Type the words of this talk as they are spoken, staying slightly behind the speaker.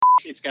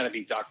it's got to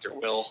be Dr.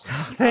 Will.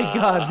 Thank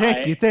God.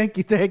 Thank you.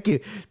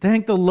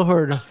 Thank the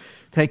Lord.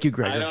 Thank you,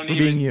 Gregor, for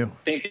being you. I don't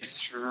think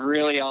it's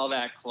really all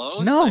that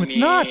close. No, it's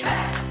not.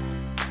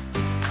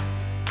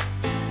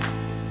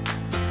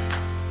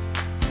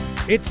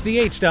 It's the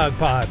H-Dog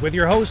Pod with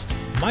your host,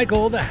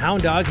 Michael the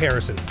Hound Dog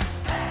Harrison.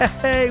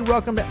 Hey,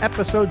 welcome to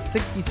episode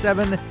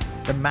 67,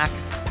 the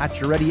Max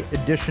Pacioretty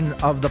edition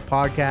of the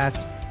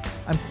podcast.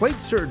 I'm quite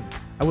certain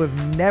I would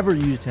have never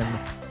used him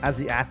as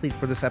the athlete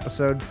for this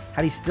episode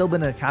had he still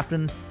been a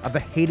captain of the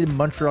hated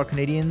Montreal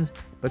Canadiens.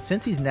 But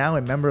since he's now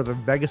a member of the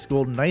Vegas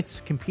Golden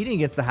Knights competing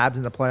against the Habs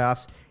in the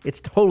playoffs, it's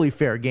totally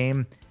fair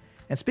game.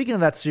 And speaking of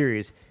that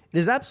series, it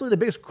is absolutely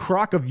the biggest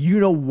crock of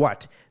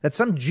you-know-what that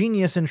some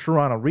genius in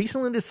Toronto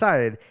recently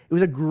decided it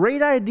was a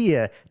great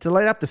idea to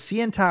light up the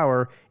CN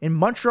Tower in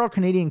Montreal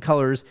Canadian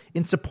colors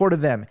in support of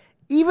them,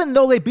 even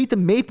though they beat the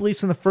Maple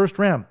Leafs in the first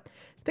round.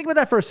 Think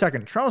about that for a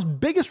second. Toronto's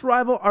biggest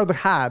rival are the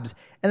Habs,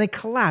 and they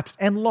collapsed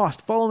and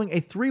lost following a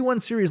 3-1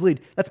 series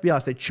lead. Let's be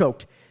honest, they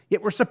choked.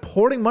 Yet we're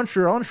supporting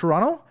Montreal and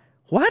Toronto?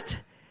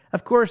 What?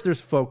 Of course,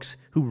 there's folks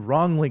who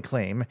wrongly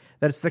claim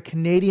that it's the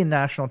Canadian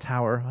National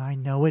Tower. I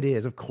know it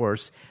is, of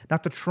course,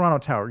 not the Toronto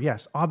Tower.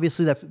 Yes,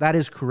 obviously that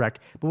is correct.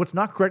 But what's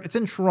not correct, it's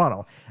in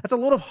Toronto. That's a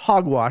load of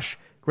hogwash.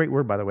 Great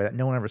word, by the way, that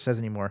no one ever says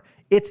anymore.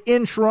 It's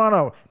in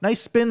Toronto.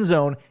 Nice spin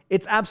zone.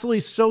 It's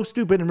absolutely so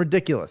stupid and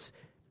ridiculous.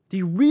 Do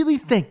you really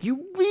think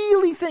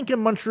in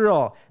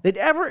Montreal they'd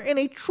ever in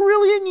a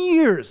trillion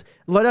years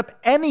light up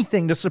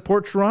anything to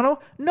support Toronto?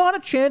 Not a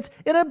chance.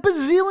 In a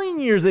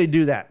bazillion years they'd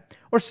do that.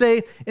 Or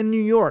say, in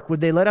New York,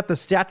 would they light up the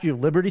Statue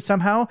of Liberty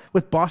somehow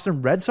with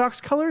Boston Red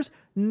Sox colors?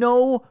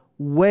 No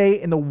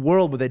way in the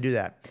world would they do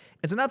that.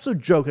 It's an absolute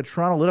joke that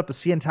Toronto lit up the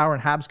CN Tower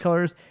in Habs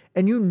colors,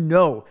 and you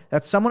know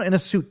that someone in a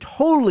suit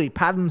totally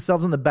patted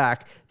themselves on the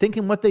back,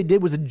 thinking what they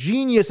did was a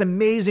genius,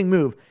 amazing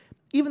move,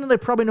 even though they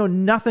probably know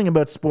nothing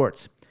about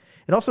sports.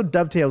 It also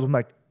dovetails with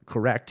my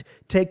correct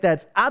take that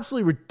it's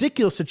absolutely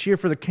ridiculous to cheer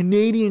for the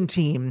Canadian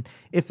team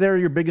if they're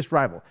your biggest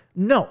rival.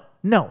 No.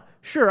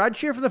 Sure, I'd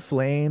cheer for the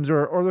Flames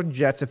or the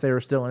Jets if they were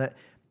still in it.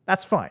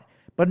 That's fine.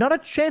 But not a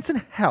chance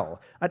in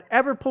hell I'd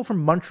ever pull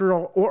from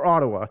Montreal or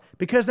Ottawa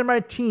because they're my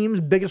team's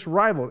biggest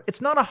rival.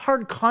 It's not a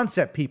hard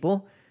concept,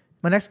 people.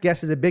 My next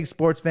guest is a big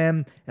sports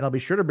fan, and I'll be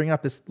sure to bring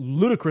up this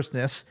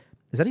ludicrousness,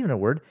 is that even a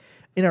word,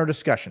 in our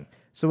discussion.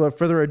 So without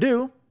further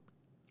ado,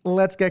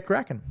 let's get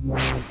cracking.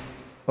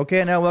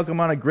 Okay, now welcome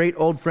on a great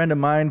old friend of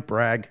mine,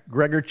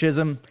 Gregor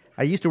Chisholm.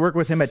 I used to work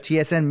with him at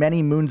TSN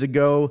many moons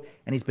ago,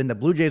 and he's been the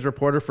Blue Jays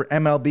reporter for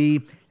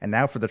MLB and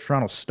now for the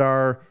Toronto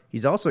Star.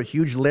 He's also a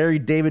huge Larry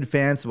David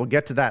fan, so we'll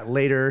get to that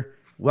later.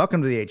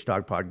 Welcome to the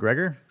H-Dog Pod,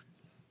 Gregor.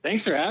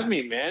 Thanks for having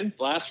me, man.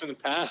 Blast from the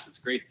past. It's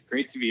great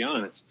to be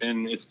on. It's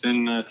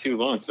been too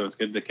long, so it's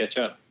good to catch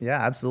up. Yeah,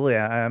 absolutely.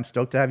 I'm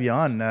stoked to have you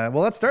on. Well,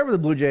 let's start with the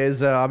Blue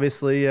Jays.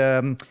 Obviously,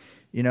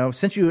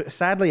 since you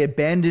sadly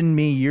abandoned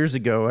me years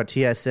ago at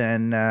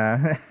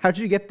TSN, how did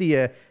you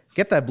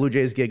get that Blue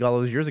Jays gig all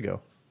those years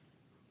ago?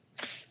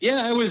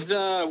 Yeah, I was,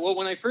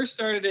 when I first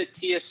started at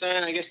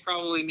TSN, I guess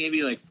probably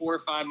maybe like 4 or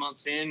 5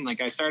 months in,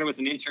 like I started with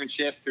an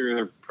internship through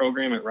a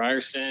program at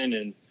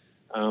Ryerson.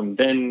 And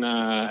then,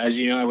 as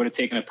you know, I would have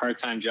taken a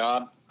part-time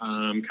job,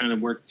 kind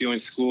of worked doing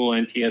school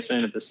and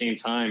TSN at the same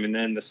time. And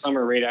then the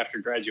summer right after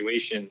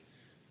graduation,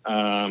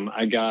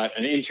 I got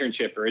an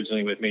internship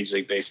originally with Major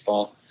League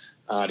Baseball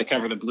to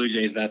cover the Blue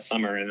Jays that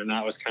summer. And then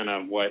that was kind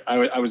of what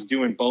I was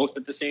doing both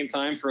at the same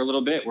time for a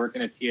little bit,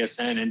 working at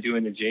TSN and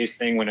doing the Jays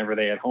thing whenever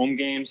they had home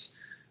games.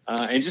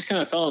 And just kind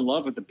of fell in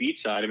love with the beat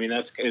side. I mean,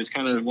 it was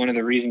kind of one of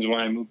the reasons why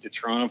I moved to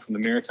Toronto from the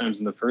Maritimes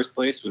in the first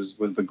place was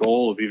the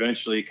goal of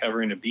eventually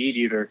covering a beat,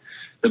 either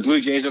the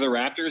Blue Jays or the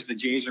Raptors. The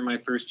Jays are my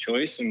first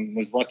choice, and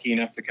was lucky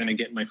enough to kind of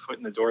get my foot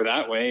in the door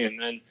that way. And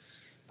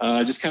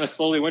then just kind of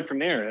slowly went from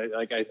there.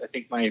 Like I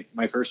think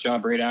my first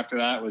job right after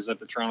that was at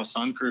the Toronto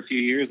Sun for a few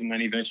years, and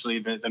then eventually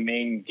the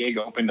main gig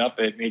opened up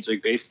at Major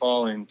League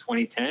Baseball in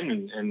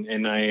 2010,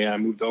 and I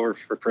moved over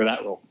for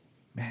that role.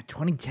 Man,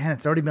 2010,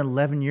 it's already been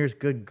 11 years.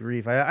 Good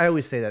grief. I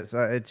always say that. So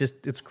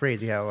it's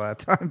crazy how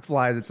time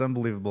flies. It's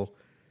unbelievable.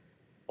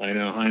 I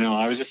know.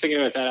 I was just thinking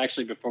about that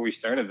actually before we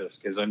started this,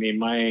 because, I mean,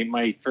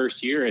 my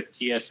first year at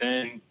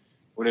TSN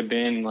would have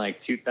been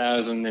like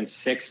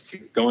 2006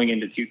 going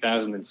into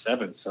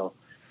 2007. So,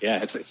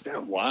 yeah, it's been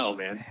a while,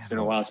 man. It's been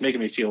a while. It's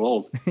making me feel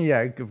old.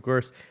 Yeah, of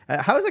course.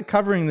 How is it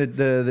covering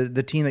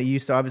the team that you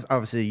used to,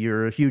 obviously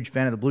you're a huge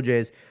fan of the Blue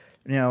Jays.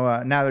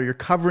 Now that you're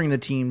covering the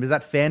team, does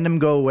that fandom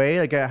go away?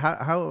 Like,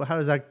 how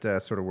does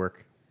that sort of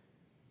work?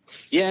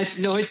 Yeah,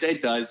 no,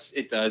 it does.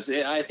 It does.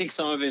 I think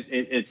some of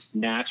it's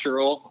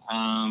natural.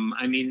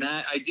 I mean,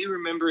 I do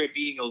remember it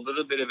being a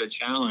little bit of a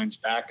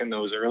challenge back in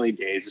those early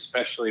days,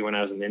 especially when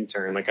I was an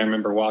intern. Like, I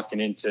remember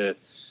walking into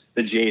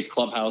the Jays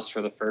clubhouse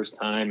for the first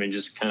time and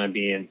just kind of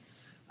being,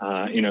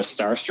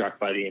 starstruck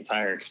by the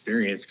entire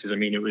experience. Cause I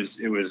mean,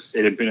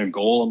 it had been a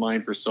goal of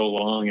mine for so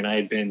long, and I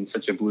had been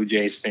such a Blue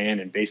Jays fan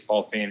and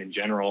baseball fan in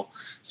general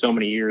so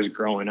many years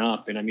growing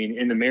up. And I mean,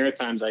 in the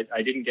Maritimes, I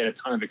didn't get a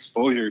ton of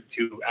exposure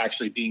to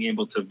actually being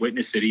able to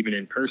witness it even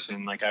in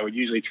person. Like, I would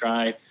usually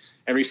try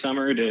every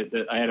summer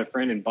I had a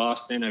friend in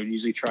Boston. I would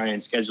usually try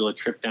and schedule a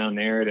trip down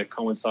there to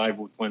coincide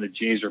with when the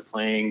Jays were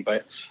playing.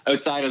 But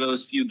outside of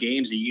those few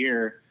games a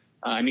year,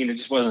 it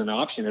just wasn't an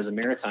option as a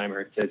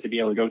Maritimer to be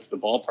able to go to the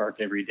ballpark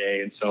every day.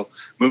 And so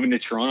moving to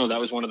Toronto, that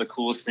was one of the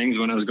coolest things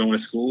when I was going to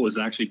school, was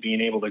actually being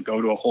able to go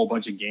to a whole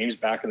bunch of games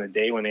back in the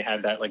day when they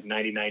had that like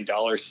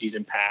 $99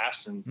 season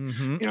pass. And,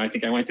 I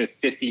think I went to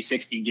 50,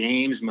 60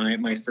 games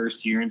my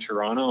first year in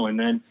Toronto. And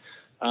then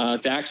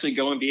to actually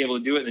go and be able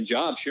to do it in the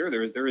job, sure,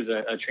 there was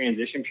a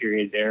transition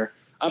period there.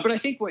 But I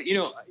think you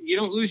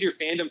don't lose your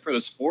fandom for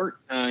the sport,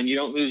 and you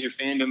don't lose your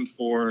fandom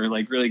for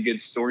like really good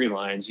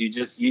storylines. You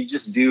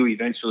just do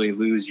eventually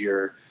lose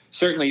your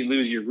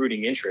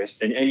rooting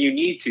interest, and you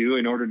need to,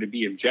 in order to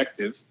be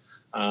objective,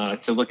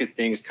 to look at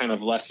things kind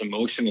of less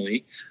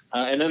emotionally.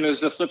 And then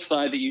there's the flip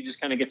side that you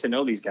just kind of get to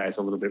know these guys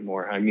a little bit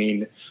more. I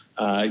mean,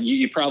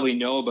 you probably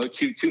know about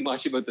too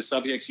much about the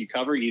subjects you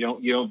cover. You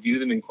don't view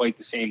them in quite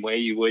the same way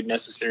you would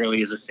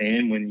necessarily as a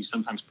fan when you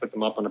sometimes put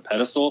them up on a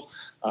pedestal.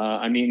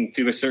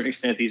 To a certain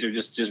extent, these are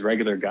just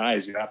regular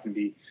guys who happen to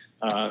be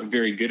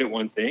very good at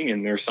one thing,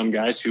 and there are some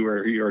guys who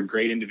are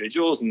great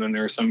individuals, and then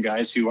there are some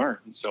guys who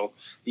aren't. And so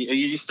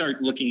you just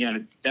start looking at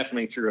it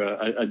definitely through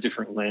a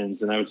different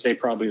lens. And I would say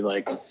probably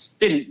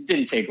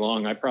didn't take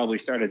long. I probably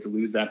started to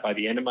lose that by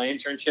the end of my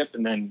internship,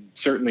 and then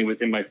certainly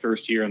within my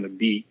first year on the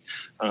beat,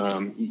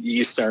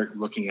 you start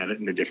looking at it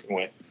in a different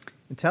way.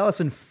 And tell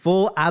us in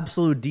full,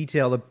 absolute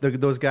detail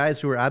those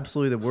guys who are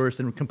absolutely the worst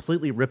and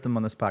completely ripped them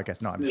on this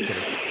podcast. No, I'm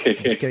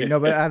just kidding. No,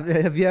 but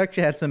have you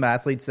actually had some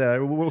athletes?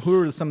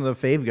 Who are some of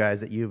the fave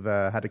guys that you've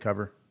had to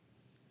cover?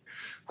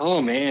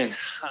 Oh, man.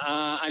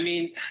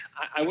 I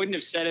wouldn't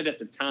have said it at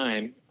the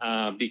time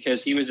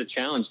because he was a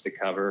challenge to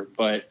cover.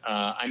 But,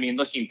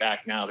 looking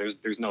back now,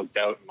 there's no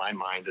doubt in my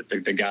mind that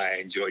the guy I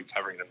enjoyed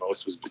covering the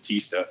most was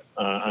Batista.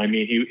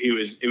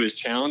 It was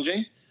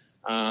challenging.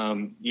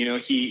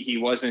 He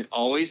wasn't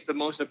always the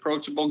most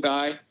approachable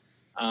guy.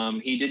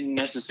 He didn't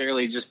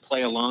necessarily just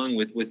play along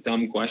with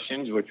dumb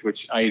questions,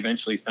 which I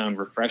eventually found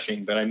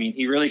refreshing. But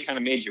he really kind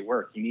of made you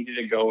work. You needed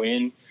to go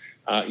in.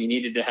 You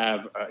needed to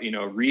have,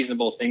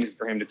 reasonable things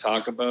for him to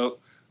talk about.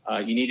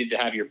 You needed to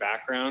have your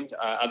background.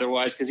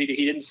 Otherwise, because he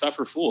didn't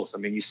suffer fools.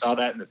 You saw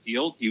that in the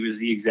field. He was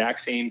the exact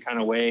same kind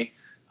of way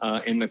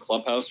in the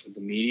clubhouse with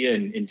the media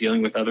and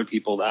dealing with other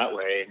people that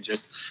way. And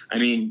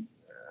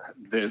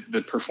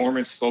the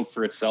performance spoke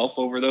for itself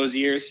over those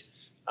years.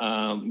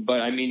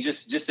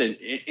 Just an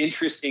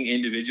interesting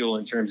individual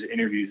in terms of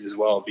interviews as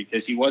well,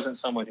 because he wasn't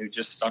someone who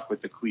just stuck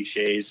with the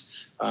cliches.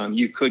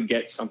 You could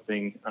get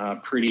something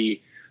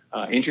pretty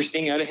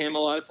interesting out of him a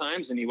lot of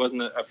times, and he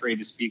wasn't afraid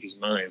to speak his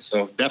mind.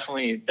 So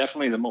definitely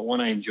the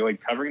one I enjoyed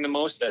covering the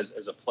most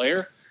as a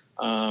player.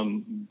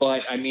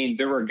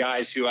 There were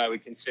guys who I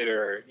would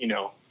consider,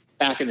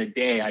 back in the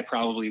day, I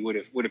probably would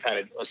have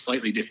had a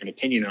slightly different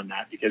opinion on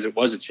that because it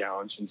was a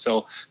challenge. And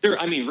so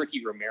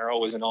Ricky Romero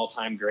was an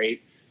all-time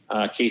great.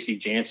 Casey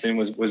Janssen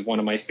was one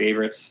of my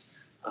favorites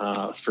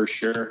for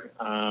sure.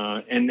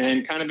 And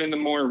then kind of in the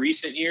more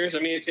recent years,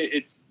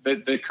 it's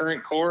the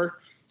current core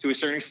to a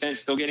certain extent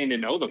still getting to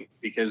know them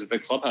because the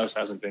clubhouse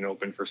hasn't been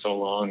open for so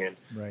long. And,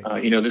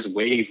 right. This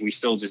wave, we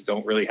still just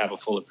don't really have a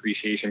full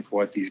appreciation for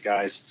what these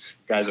guys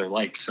are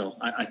like. So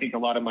I think a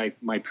lot of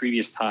my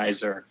previous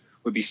ties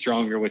would be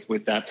stronger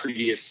with that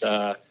previous,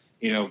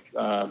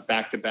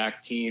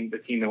 back-to-back team, the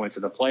team that went to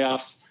the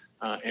playoffs.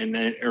 And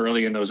then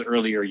early in those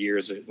earlier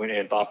years when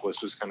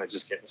Anthopoulos was kind of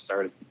just getting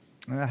started.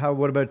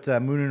 What about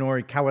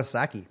Munenori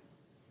Kawasaki?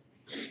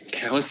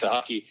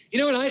 Kawasaki.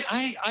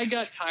 I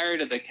got tired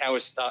of the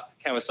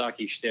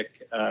Kawasaki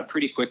shtick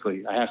pretty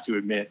quickly, I have to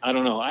admit. I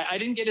don't know. I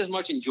didn't get as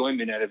much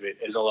enjoyment out of it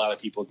as a lot of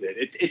people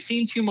did. It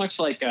seemed too much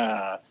like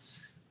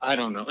I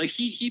don't know. Like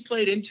he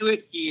played into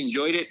it. He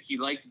enjoyed it. He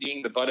liked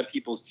being the butt of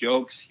people's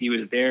jokes. He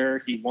was there.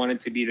 He wanted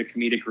to be the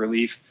comedic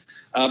relief.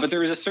 But there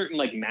was a certain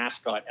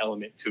mascot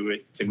element to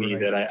it to me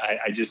that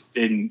I just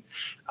didn't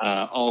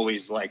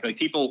always like. Like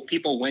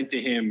people went to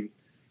him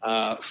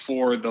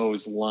for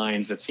those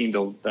lines that seemed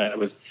it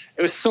was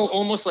so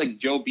almost like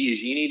Joe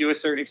Biagini to a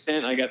certain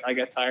extent. I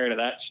got tired of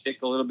that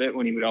shtick a little bit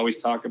when he would always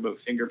talk about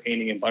finger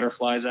painting and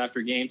butterflies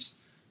after games.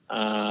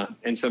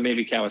 And so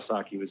maybe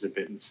Kawasaki was a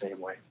bit in the same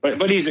way,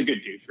 but he's a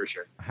good dude for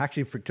sure.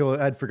 Actually,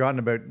 I'd forgotten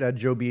about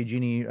Joe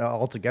Biagini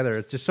altogether.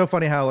 It's just so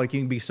funny how you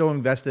can be so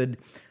invested.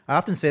 I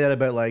often say that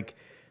about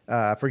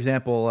for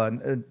example,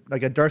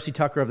 like a Darcy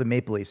Tucker of the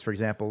Maple Leafs, for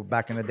example,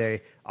 back in the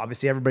day.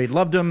 Obviously, everybody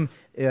loved him,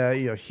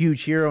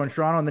 huge hero in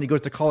Toronto, and then he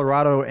goes to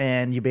Colorado,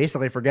 and you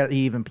basically forget he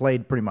even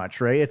played pretty much,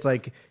 right? It's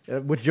like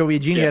with Joe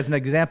Biagini as an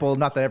example,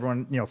 not that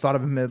everyone thought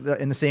of him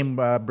in the same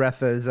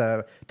breath as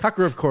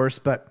Tucker, of course,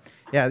 but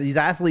yeah, these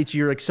athletes,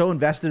 you're so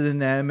invested in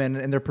them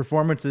and their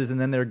performances, and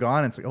then they're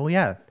gone. It's like, oh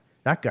yeah,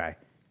 that guy.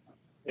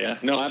 Yeah,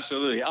 no,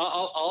 absolutely.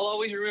 I'll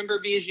always remember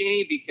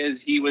Biagini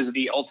because he was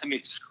the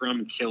ultimate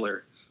scrum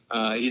killer.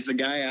 He's the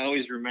guy I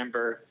always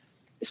remember.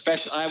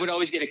 Especially, I would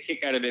always get a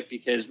kick out of it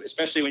because,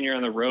 especially when you're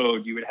on the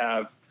road, you would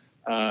have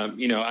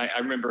I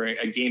remember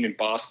a game in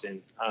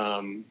Boston.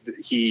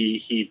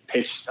 He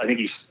pitched. I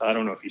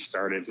don't know if he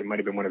started. It might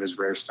have been one of his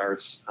rare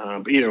starts.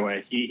 But either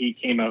way, he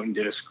came out and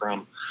did a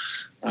scrum.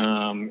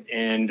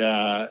 And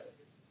there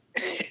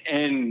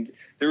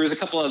was a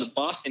couple of the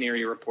Boston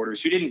area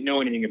reporters who didn't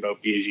know anything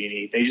about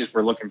Biagini. They just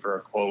were looking for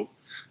a quote.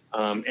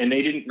 And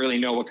they didn't really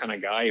know what kind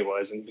of guy he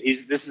was. And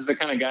this is the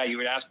kind of guy you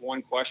would ask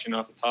one question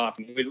off the top,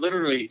 and he would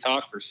literally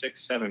talk for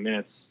 6-7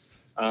 minutes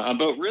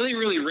about really,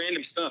 really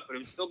random stuff, but it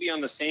would still be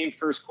on the same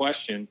first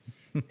question.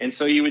 And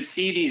so you would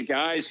see these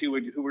guys who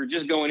were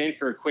just going in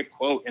for a quick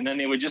quote, and then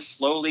they would just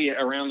slowly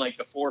around like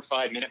the 4 or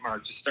 5 minute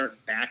mark just start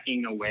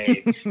backing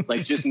away,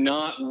 like just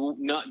not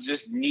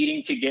just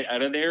needing to get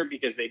out of there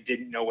because they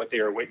didn't know what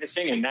they were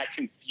witnessing, and that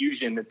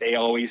confusion that they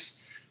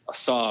always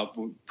saw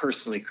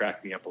personally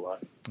cracked me up a lot.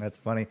 That's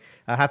funny.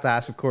 I have to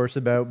ask, of course,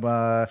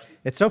 about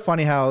it's so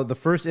funny how the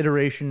first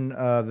iteration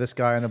of this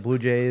guy on the Blue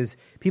Jays,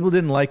 people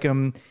didn't like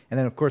him, and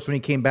then of course when he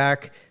came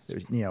back,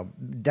 there's,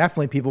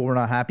 definitely people were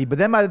not happy. But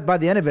then by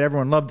the end of it,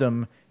 everyone loved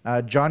him.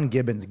 John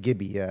Gibbons,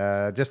 Gibby,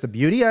 just a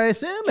beauty, I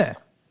assume.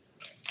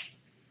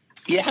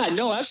 Yeah,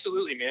 no,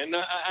 absolutely, man.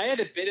 I had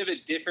a bit of a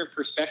different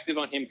perspective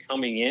on him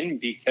coming in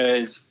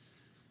because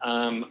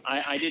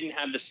I didn't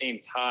have the same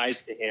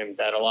ties to him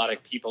that a lot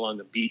of people on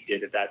the beat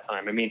did at that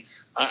time. I mean,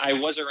 I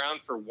was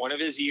around for one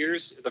of his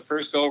years, the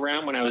first go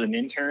around when I was an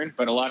intern,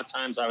 but a lot of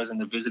times I was in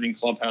the visiting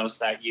clubhouse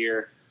that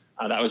year.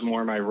 That was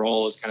more my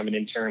role as kind of an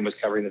intern, was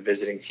covering the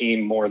visiting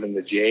team more than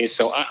the Jays.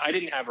 So I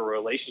didn't have a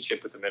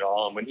relationship with him at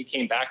all. And when he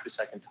came back the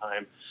second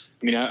time,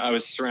 I mean, I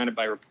was surrounded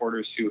by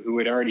reporters who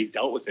had already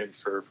dealt with him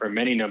for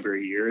many number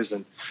of years.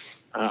 And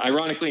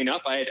ironically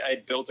enough, I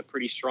had built a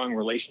pretty strong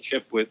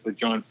relationship with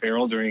John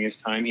Farrell during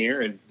his time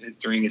here and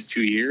during his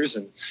 2 years.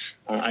 And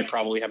I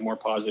probably have more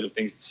positive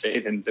things to say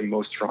than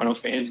most Toronto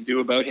fans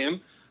do about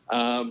him.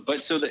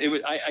 But so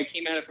I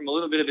came at it from a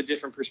little bit of a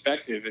different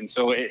perspective. And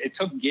so it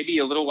took Gibby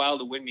a little while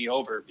to win me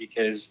over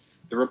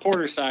because the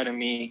reporter side of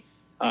me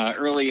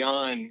early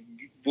on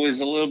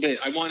was a little bit,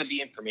 I wanted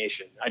the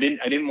information. I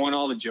didn't want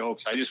all the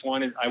jokes. I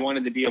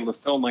wanted to be able to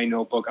fill my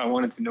notebook. I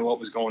wanted to know what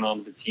was going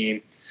on with the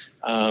team.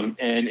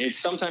 And it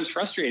sometimes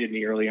frustrated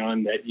me early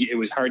on that it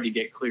was hard to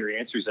get clear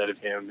answers out of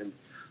him.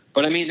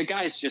 But I mean, the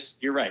guy's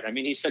just, you're right. I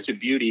mean, he's such a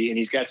beauty, and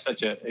he's got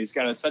such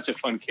a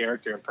fun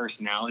character and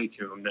personality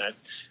to him that,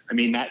 I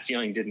mean, that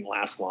feeling didn't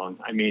last long.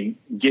 I mean,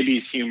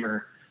 Gibby's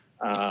humor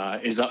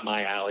is up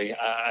my alley.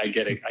 I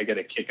get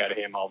a kick out of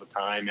him all the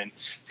time. And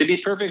to be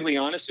perfectly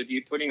honest with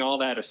you, putting all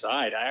that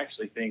aside, I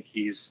actually think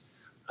he's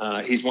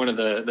one of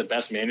the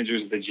best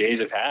managers the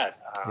Jays have had.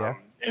 Yeah.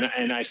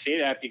 And I say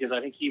that because I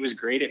think he was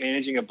great at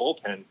managing a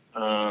bullpen,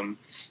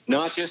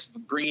 not just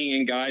bringing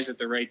in guys at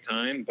the right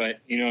time, but,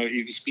 if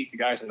you speak to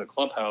guys in the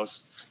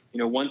clubhouse,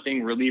 one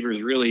thing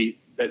relievers really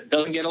that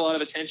doesn't get a lot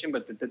of attention,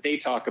 but that they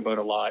talk about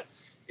a lot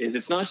is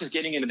it's not just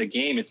getting into the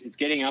game. It's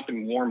getting up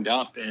and warmed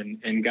up,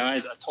 and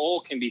guys, a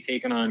toll can be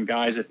taken on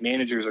guys if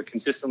managers are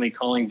consistently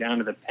calling down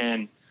to the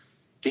pen,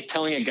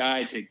 telling a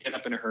guy to get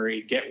up in a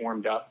hurry, get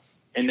warmed up,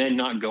 and then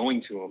not going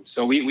to him.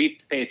 So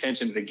we pay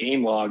attention to the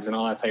game logs and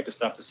all that type of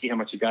stuff to see how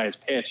much a guy has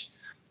pitched.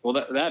 Well,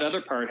 that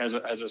other part has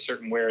a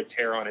certain wear and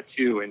tear on it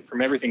too. And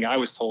from everything I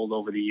was told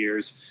over the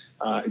years,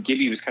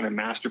 Gibby was kind of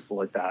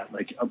masterful at that.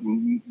 Like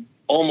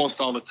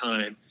almost all the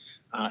time,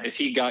 if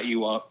he got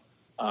you up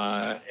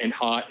and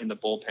hot in the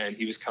bullpen,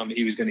 he was going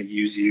to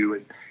use you.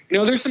 And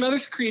there's some other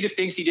creative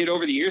things he did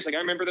over the years. Like I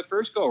remember the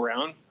first go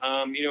around,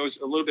 it was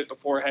a little bit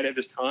before ahead of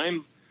his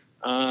time.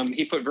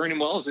 He put Vernon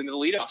Wells into the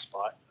leadoff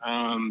spot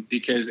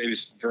because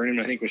Vernon,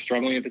 I think, was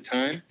struggling at the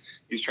time.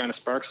 He was trying to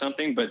spark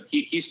something, but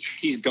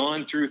he's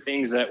gone through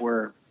things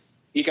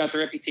he got the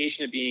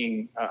reputation of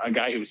being a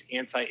guy who was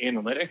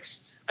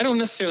anti-analytics. I don't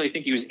necessarily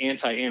think he was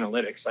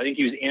anti-analytics. I think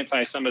he was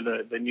anti some of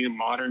the new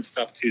modern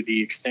stuff to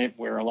the extent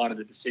where a lot of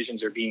the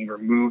decisions are being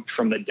removed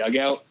from the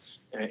dugout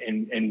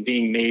and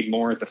being made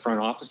more at the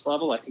front office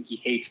level. I think he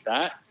hates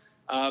that.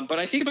 But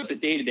I think about the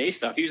day-to-day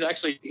stuff.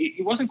 He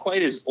wasn't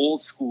quite as old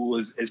school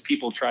as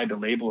people tried to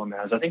label him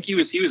as. I think he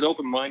was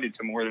open-minded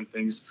to more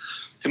things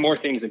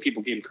that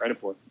people gave him credit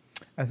for.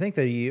 I think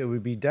that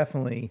it'd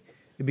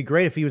be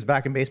great if he was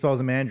back in baseball as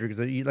a manager because,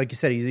 like you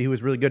said, he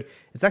was really good.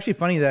 It's actually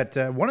funny that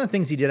one of the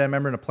things he did, I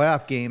remember in a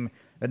playoff game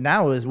that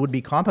now would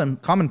be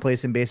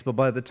commonplace in baseball,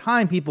 but at the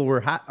time people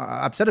were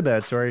upset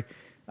about it. Sorry,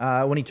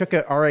 when he took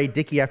a R.A.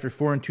 Dickey after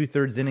 4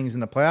 2/3 innings in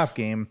the playoff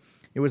game.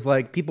 It was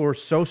like people were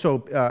so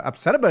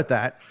upset about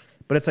that,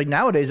 but it's like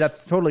nowadays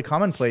that's totally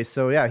commonplace.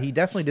 So yeah, he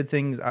definitely did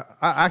things.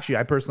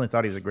 I personally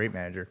thought he was a great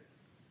manager.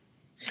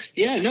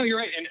 Yeah, no, you're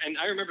right, and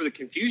I remember the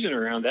confusion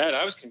around that.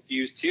 I was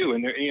confused too,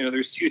 and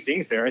there's two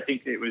things there. I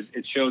think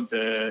it showed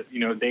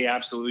they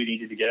absolutely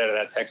needed to get out of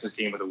that Texas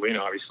game with a win,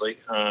 obviously.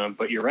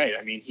 But you're right.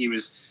 I mean, he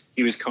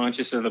was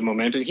conscious of the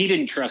momentum. He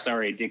didn't trust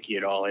R.A. Dickey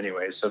at all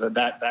anyway, so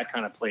that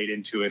kind of played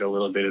into it a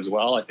little bit as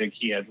well. I think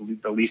he had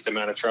the least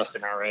amount of trust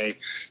in R.A.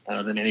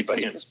 Than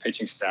anybody on his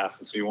pitching staff,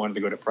 and so he wanted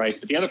to go to Price.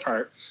 But the other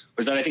part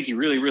was that I think he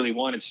really, really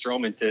wanted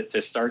Stroman to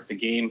start the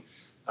game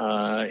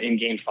in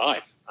Game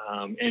 5.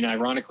 And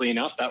ironically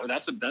enough,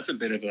 that's a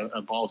bit of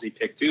a ballsy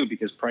pick too,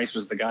 because Price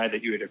was the guy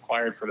that you had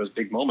acquired for those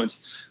big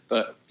moments.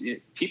 But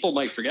people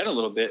might forget a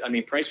little bit. I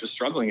mean, Price was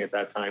struggling at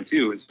that time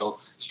too, and so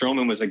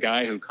Stroman was a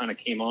guy who kind of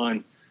came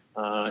on.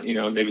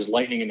 There was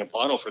lightning in the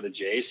bottle for the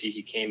Jays.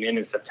 He came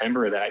in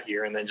September of that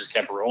year and then just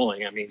kept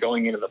rolling. I mean,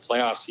 going into the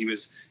playoffs, he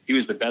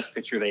was the best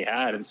pitcher they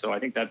had. And so I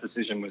think that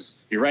decision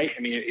was, you're right. I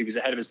mean, he was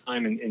ahead of his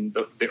time in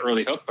the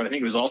early hook, but I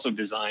think it was also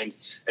designed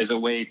as a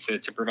way to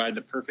provide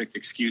the perfect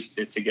excuse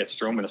to get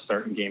Stroman to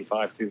start in Game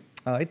 5 too.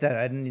 I like that.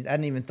 I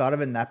hadn't even thought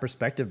of it in that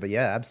perspective, but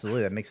yeah,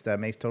 absolutely. That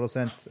makes total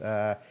sense.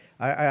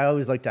 I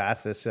always like to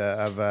ask this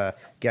of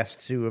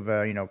guests who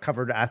have,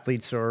 covered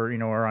athletes or,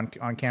 or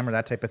on camera,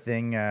 that type of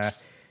thing.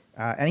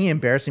 Any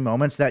embarrassing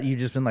moments that you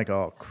just been like,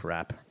 oh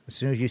crap, as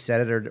soon as you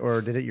said it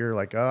or did it, you're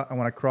like, oh, I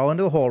want to crawl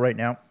into the hole right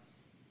now?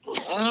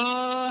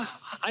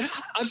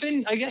 I've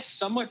been, I guess,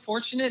 somewhat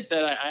fortunate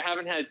that I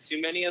haven't had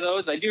too many of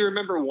those. I do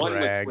remember one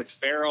with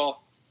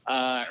Farrell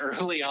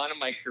early on in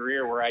my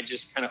career where I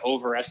just kind of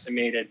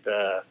overestimated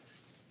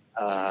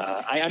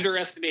I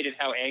underestimated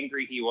how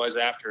angry he was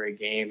after a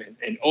game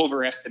and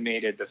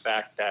overestimated the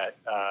fact that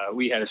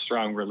we had a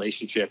strong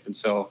relationship. And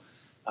so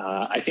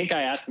I think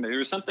I asked him, there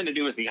was something to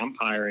do with the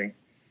umpiring.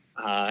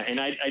 And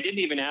I didn't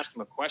even ask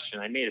him a question.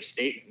 I made a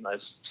statement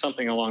that's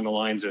something along the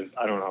lines of,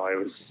 I don't know, it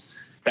was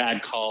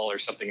bad call or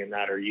something in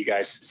that, or you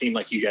guys seemed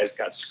like you guys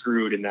got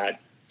screwed in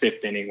that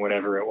fifth inning,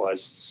 whatever it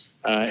was.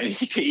 And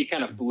he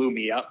kind of blew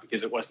me up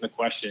because it wasn't a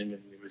question.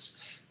 And it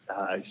was,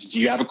 do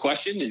you have a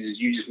question? Is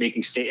you just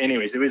making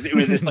anyways, it was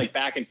this like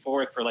back and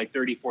forth for like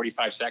 30,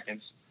 45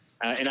 seconds.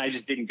 And I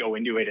just didn't go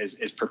into it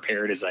as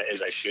prepared as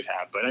I should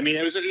have. But I mean,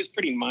 it was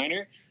pretty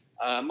minor.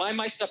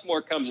 My stuff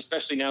more comes,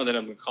 especially now that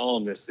I'm a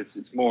columnist,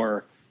 it's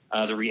more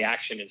the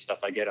reaction and stuff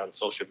I get on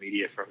social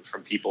media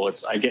from people.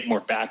 I get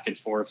more back and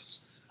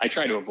forths. I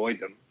try to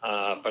avoid them,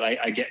 but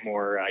I get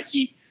more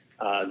heat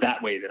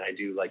that way than I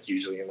do like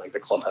usually in like the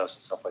clubhouse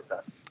and stuff like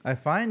that. I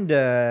find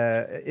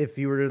if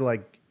you were to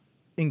like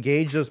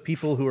engage those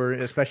people who are,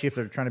 especially if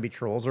they're trying to be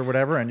trolls or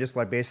whatever, and just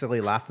like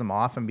basically laugh them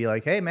off and be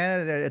like, hey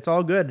man, it's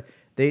all good.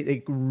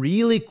 They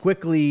really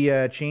quickly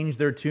change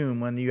their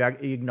tune when you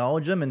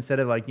acknowledge them instead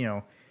of like,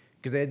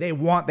 because they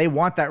want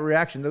that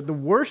reaction. The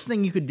worst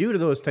thing you could do to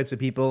those types of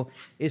people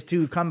is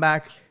to come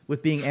back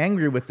with being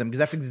angry with them, because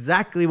that's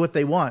exactly what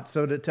they want.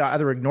 So to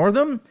either ignore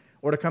them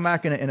or to come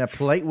back in a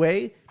polite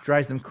way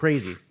drives them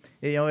crazy.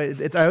 I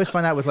always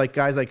find that with like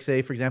guys like,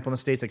 say, for example, in the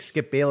States, like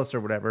Skip Bayless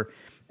or whatever,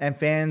 and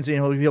fans,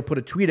 he'll put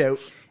a tweet out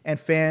and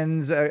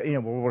fans,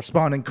 will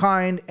respond in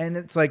kind. And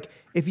it's like,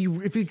 if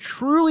you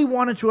truly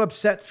wanted to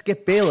upset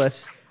Skip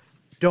Bayless,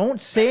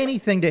 don't say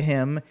anything to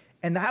him.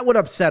 And that would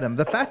upset him.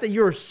 The fact that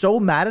you're so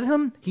mad at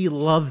him, he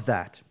loves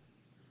that.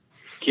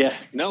 Yeah,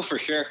 no, for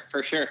sure.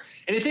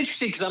 And it's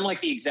interesting because I'm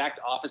like the exact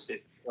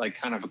opposite, like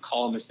kind of a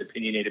columnist,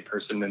 opinionated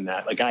person than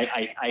that. Like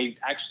I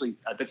actually,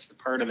 that's the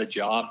part of the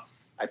job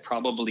I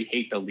probably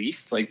hate the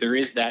least. Like there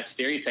is that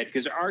stereotype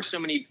because there are so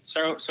many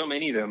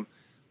of them,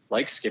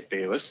 like Skip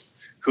Bayless,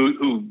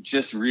 who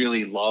just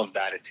really love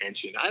that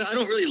attention. I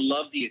don't really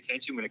love the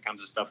attention when it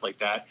comes to stuff like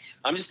that.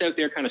 I'm just out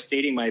there kind of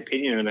stating my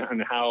opinion on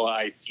how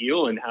I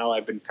feel and how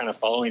I've been kind of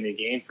following the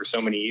game for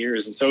so many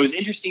years. And so it was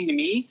interesting to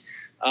me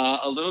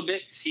a little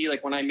bit to see,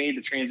 like when I made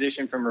the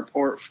transition from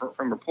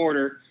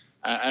reporter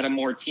at a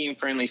more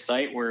team-friendly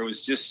site where it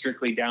was just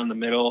strictly down the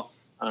middle.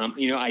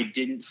 I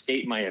didn't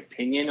state my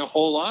opinion a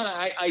whole lot.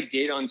 I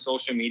did on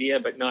social media,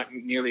 but not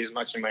nearly as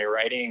much in my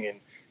writing, and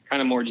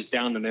kind of more just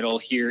down the middle.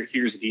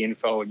 Here's the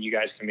info, and you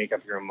guys can make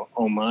up your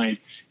own mind.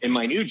 In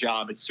my new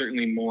job, it's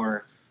certainly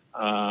more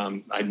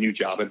a new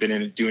job. I've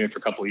been doing it for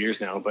a couple of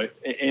years now, but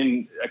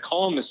in a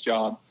columnist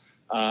job,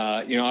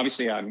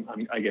 obviously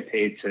I get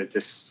paid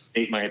to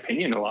state my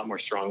opinion a lot more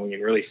strongly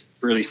and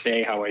really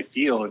say how I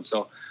feel. And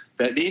so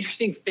the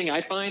interesting thing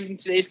I find in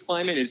today's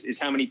climate is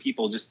how many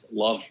people just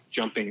love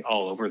jumping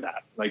all over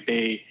that. Like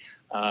they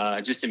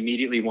just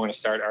immediately want to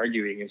start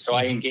arguing. And so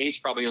I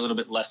engage probably a little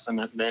bit less than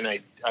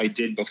I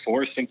did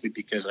before, simply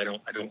because I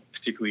don't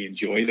particularly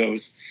enjoy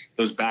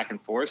those back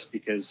and forths,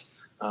 because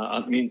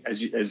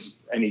as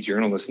any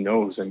journalist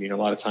knows, a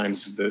lot of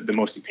times the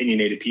most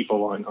opinionated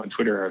people on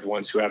Twitter are the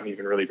ones who haven't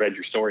even really read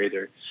your story.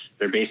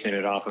 They're basing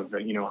it off of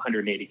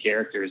 180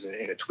 characters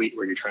in a tweet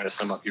where you're trying to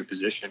sum up your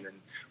position, and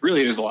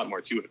really there's a lot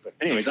more to it. But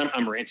anyways,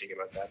 I'm ranting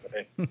about that. But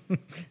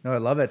hey. No, I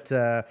love it.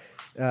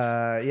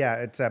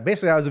 It's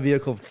basically that was a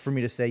vehicle for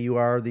me to say you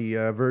are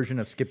the version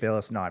of Skip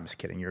Bayless. No, I'm just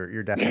kidding.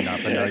 You're definitely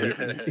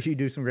not. But you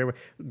do some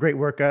great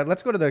work.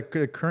 Let's go to the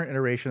current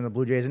iteration of the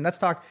Blue Jays, and let's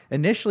talk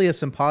initially of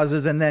some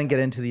positives and then get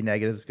into the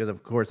negatives, because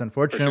of course,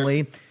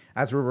 unfortunately,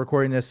 as we're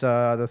recording this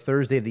the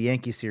Thursday of the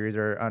Yankee series,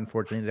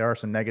 unfortunately there are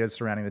some negatives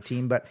surrounding the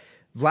team. But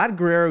Vlad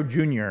Guerrero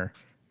Jr.,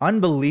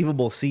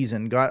 unbelievable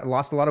season,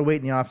 lost a lot of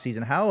weight in the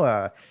offseason.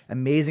 How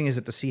amazing is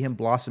it to see him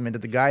blossom into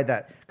the guy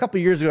that a couple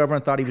of years ago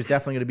everyone thought he was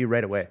definitely going to be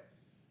right away?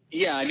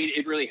 Yeah,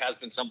 it really has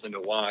been something to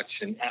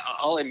watch. And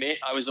I'll admit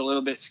I was a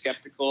little bit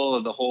skeptical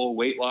of the whole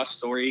weight loss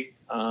story,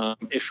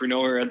 if for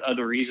no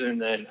other reason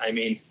than,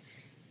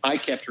 I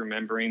kept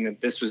remembering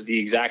that this was the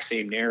exact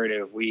same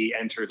narrative we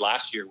entered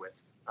last year with.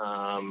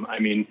 I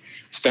mean,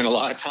 spent a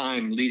lot of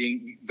time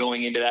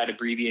going into that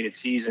abbreviated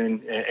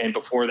season, and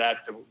before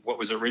that, what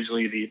was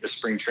originally the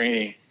spring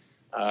training.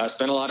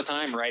 Spent a lot of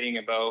time writing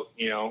about,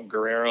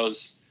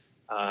 Guerrero's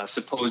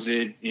supposed,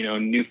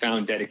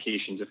 newfound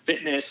dedication to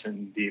fitness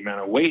and the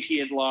amount of weight he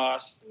had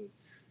lost. And,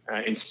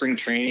 in spring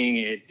training,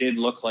 it did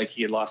look like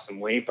he had lost some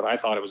weight, but I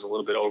thought it was a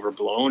little bit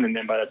overblown. And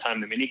then by the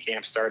time the mini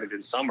camp started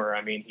in summer,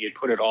 I mean, he had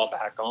put it all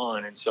back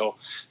on. And so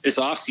this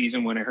off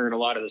season, when I heard a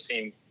lot of the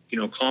same,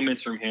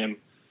 comments from him,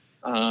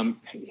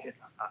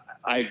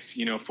 I've,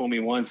 fool me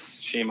once,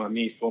 shame on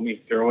me, fool me,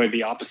 they're always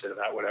the opposite of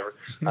that, whatever.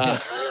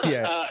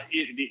 Yeah,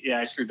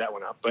 I screwed that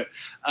one up. But,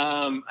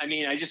 I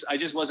mean, I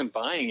just wasn't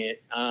buying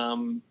it.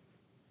 And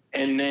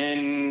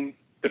then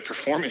the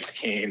performance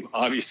came,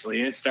 obviously,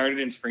 and it started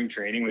in spring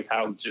training with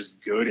how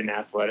just good and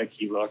athletic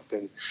he looked.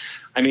 And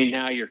I mean,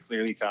 now you're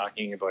clearly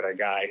talking about a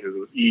guy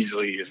who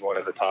easily is one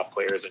of the top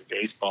players in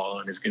baseball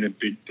and is going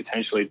to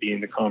potentially be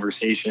in the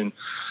conversation,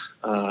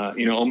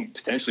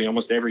 potentially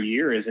almost every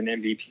year as an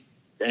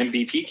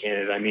MVP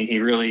candidate. I mean, he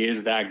really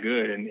is that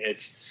good. And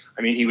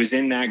he was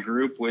in that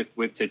group with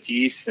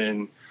Tatis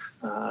and,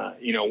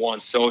 Juan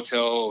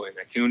Soto and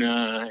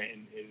Acuna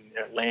and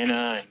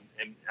Atlanta.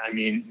 And I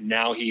mean,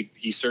 now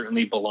he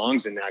certainly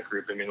belongs in that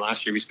group. I mean,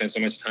 last year we spent so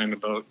much time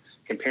about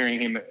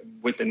comparing him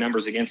with the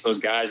numbers against those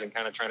guys and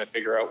kind of trying to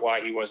figure out why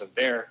he wasn't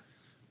there.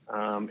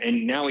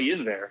 And now he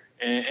is there.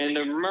 And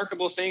the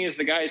remarkable thing is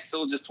the guy is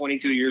still just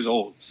 22 years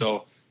old.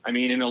 So, I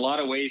mean, in a lot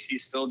of ways,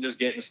 he's still just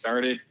getting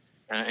started.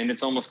 And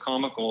it's almost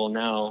comical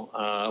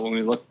now when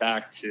we look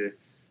back to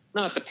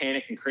not the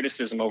panic and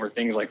criticism over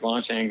things like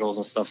launch angles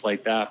and stuff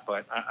like that.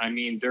 But I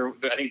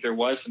think there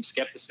was some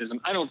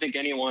skepticism.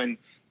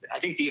 I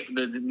think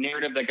the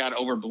narrative that got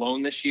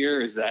overblown this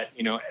year is that,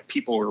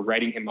 people were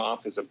writing him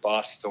off as a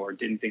bust or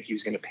didn't think he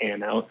was going to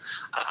pan out.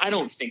 I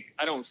don't think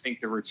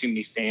there were too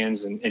many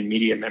fans and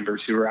media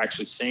members who were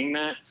actually saying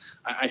that.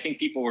 I think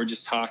people were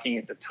just talking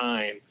at the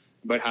time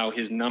about how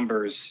his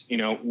numbers,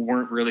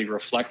 weren't really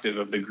reflective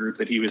of the group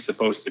that he was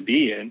supposed to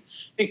be in.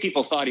 I think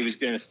people thought he was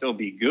going to still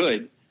be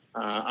good.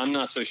 I'm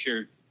not so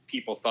sure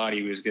people thought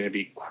he was going to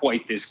be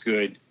quite this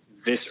good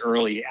this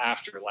early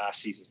after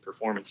last season's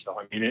performance, though.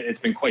 I mean, it's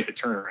been quite the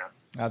turnaround.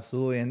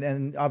 Absolutely.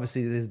 And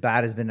obviously his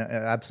bat has been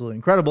absolutely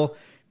incredible,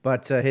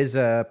 but his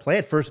play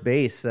at first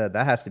base, that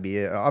has to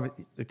be,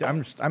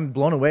 I'm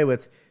blown away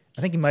with,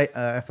 I think he might,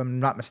 if I'm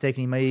not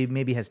mistaken, he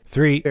maybe has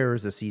 3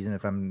 errors this season,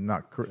 if I'm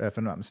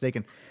not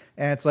mistaken.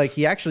 And it's like,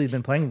 he actually has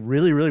been playing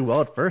really, really well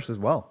at first as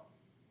well.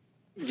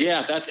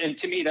 Yeah.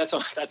 To me,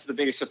 that's the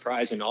biggest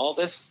surprise in all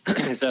this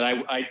is that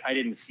I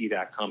didn't see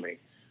that coming.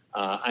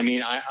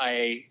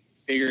 I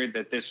figured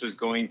that this was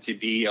going to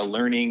be a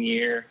learning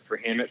year for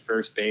him at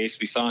first base.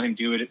 We saw him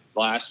do it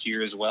last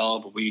year as well,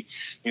 but we,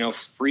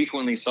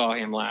 frequently saw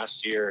him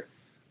last year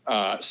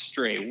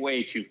stray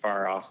way too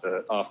far off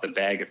the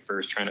bag at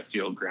first, trying to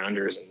field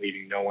grounders and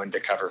leaving no one to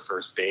cover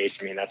first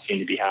base. I mean, that seemed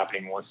to be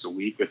happening once a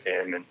week with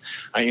him. And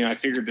I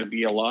figured there'd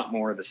be a lot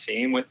more of the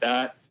same with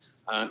that.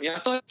 I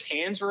thought his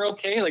hands were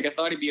okay. Like, I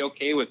thought he'd be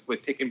okay with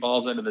picking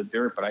balls out of the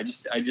dirt, but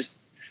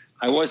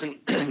I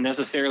wasn't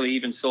necessarily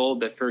even sold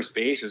that first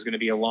base was going to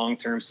be a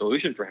long-term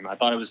solution for him. I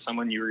thought it was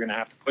someone you were going to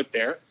have to put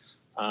there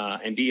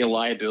and be a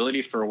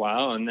liability for a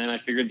while. And then I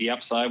figured the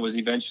upside was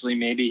eventually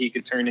maybe he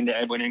could turn into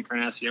Edwin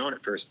Encarnacion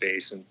at first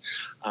base. And,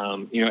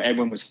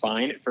 Edwin was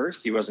fine at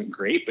first. He wasn't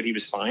great, but he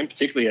was fine,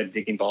 particularly at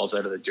digging balls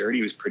out of the dirt.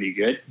 He was pretty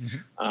good.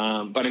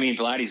 Mm-hmm. But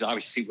Vladdy's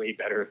obviously way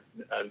better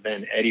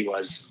than Eddie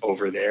was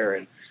over there.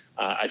 And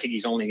I think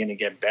he's only going to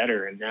get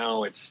better. And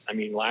now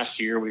last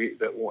year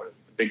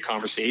big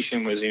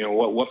conversation was,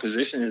 what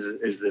position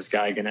is this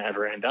guy going to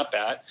ever end up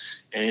at?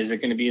 And is it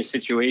going to be a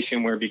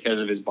situation where, because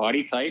of his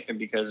body type and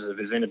because of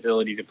his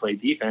inability to play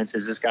defense,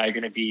 is this guy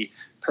going to be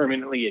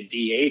permanently a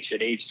DH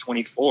at age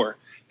 24?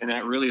 And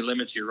that really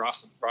limits your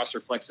roster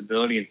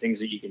flexibility and things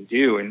that you can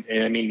do.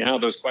 And now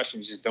those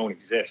questions just don't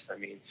exist.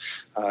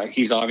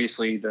 He's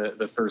obviously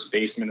the first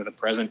baseman of the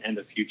present and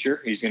the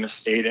future. He's going to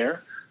stay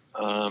there.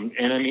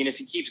 If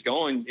he keeps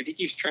going, if he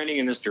keeps trending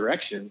in this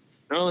direction,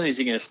 not only is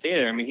he going to stay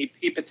there,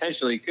 he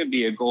potentially could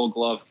be a Gold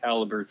Glove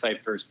caliber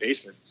type first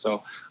baseman.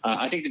 So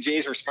I think the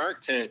Jays were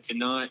smart to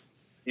not,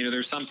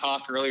 there's some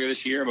talk earlier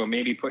this year about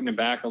maybe putting him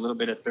back a little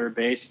bit at third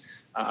base.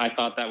 I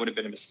thought that would have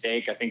been a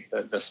mistake. I think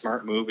the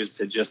smart move is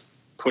to just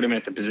put him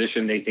at the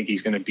position they think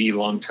he's going to be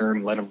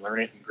long-term, let him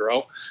learn it and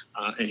grow.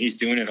 And he's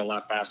doing it a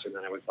lot faster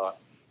than I would have thought.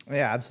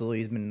 Yeah, absolutely.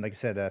 He's been, like I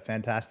said,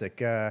 fantastic.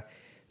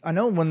 I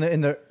know when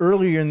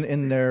earlier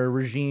in their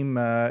regime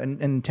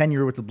and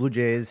tenure with the Blue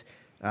Jays,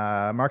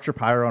 Mark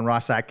Shapiro and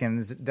Ross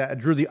Atkins that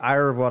drew the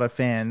ire of a lot of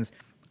fans.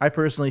 I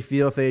personally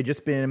feel if they had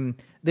just been,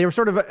 they were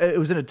it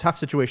was in a tough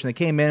situation. They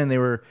came in and they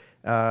were,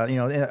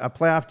 a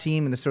playoff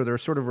team, and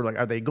they were like,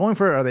 are they going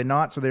for it? Are they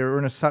not? So they were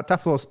in a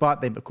tough little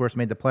spot. They, of course,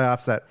 made the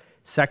playoffs that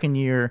second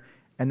year.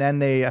 And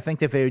then I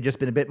think if they had just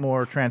been a bit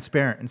more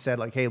transparent and said,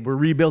 like, hey, we're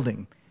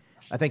rebuilding,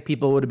 I think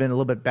people would have been a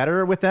little bit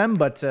better with them,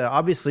 but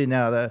obviously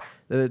now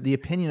the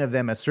opinion of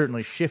them has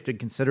certainly shifted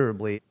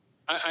considerably.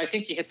 I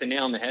think you hit the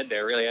nail on the head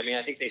there, really. I mean,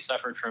 I think they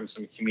suffered from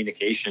some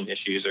communication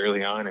issues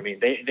early on. I mean,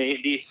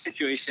 the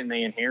situation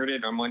they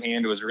inherited on one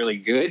hand was really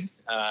good.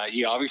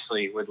 You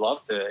obviously would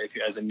love to, if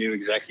as a new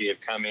executive,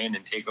 come in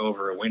and take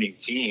over a winning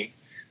team,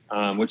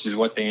 which is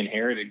what they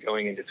inherited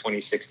going into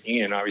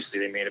 2016. And obviously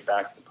they made it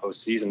back to the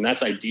postseason.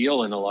 That's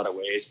ideal in a lot of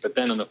ways. But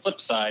then on the flip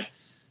side,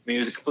 I mean, it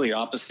was a completely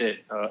opposite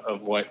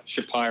of what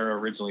Shapiro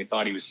originally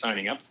thought he was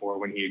signing up for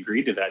when he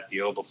agreed to that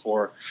deal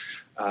before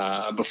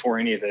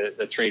any of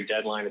the trade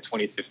deadline of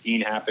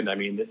 2015 happened. I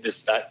mean,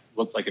 that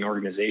looked like an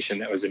organization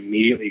that was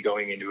immediately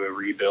going into a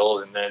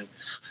rebuild. And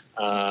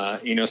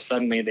then,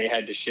 suddenly they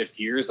had to shift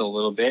gears a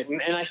little bit.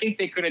 And I think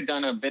they could have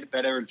done a bit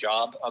better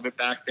job of it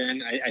back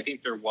then. I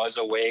think there was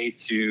a way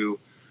to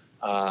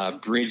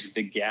bridge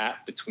the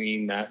gap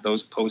between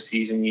those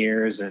postseason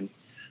years and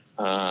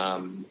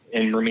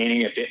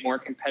remaining a bit more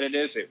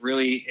competitive. It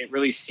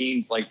really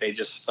seems like they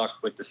just stuck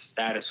with the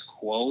status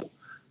quo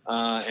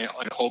and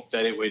hope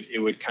that it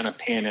would kind of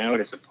pan out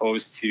as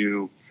opposed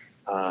to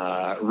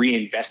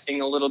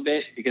reinvesting a little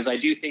bit, because I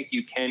do think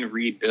you can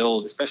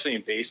rebuild, especially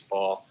in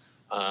baseball.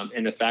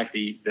 And the fact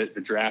that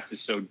the draft is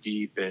so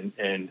deep and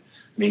I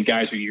mean,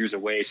 guys are years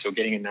away. So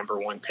getting a number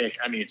one pick,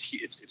 I mean,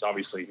 it's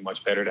obviously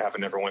much better to have a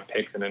number one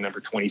pick than a number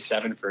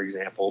 27, for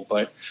example.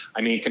 But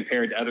I mean,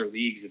 compared to other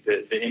leagues,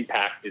 the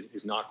impact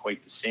is not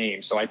quite the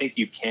same. So I think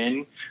you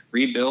can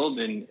rebuild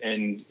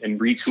and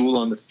retool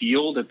on the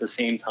field at the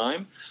same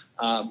time.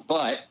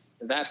 But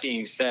that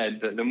being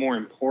said, the more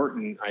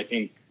important, I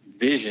think,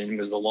 vision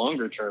was the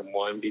longer term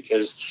one,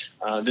 because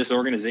this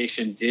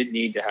organization did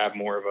need to have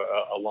more of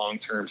a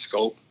long-term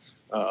scope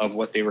of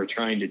what they were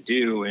trying to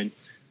do. And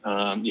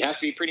you have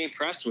to be pretty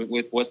impressed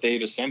with what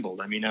they've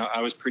assembled. I mean,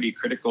 I was pretty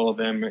critical of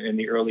them in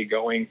the early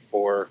going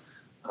for,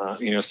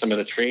 some of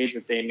the trades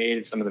that they made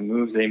and some of the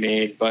moves they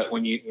made. But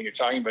when you're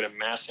talking about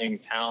amassing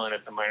talent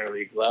at the minor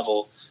league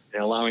level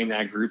and allowing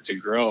that group to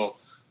grow,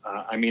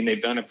 I mean,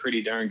 they've done a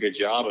pretty darn good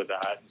job of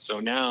that. And so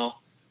now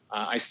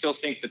I still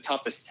think the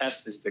toughest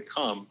test is to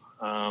come.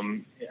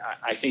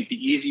 I think the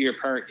easier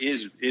part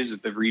is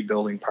the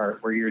rebuilding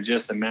part, where you're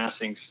just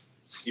stockpiling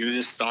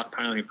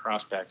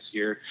prospects.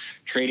 You're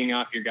trading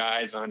off your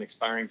guys on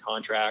expiring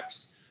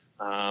contracts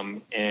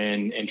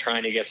and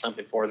trying to get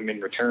something for them in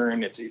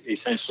return. It's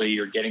essentially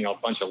you're getting a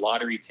bunch of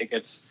lottery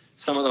tickets.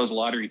 Some of those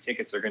lottery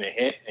tickets are going to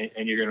hit,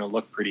 and you're going to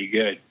look pretty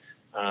good.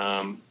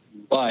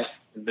 But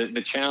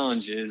the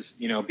challenge is,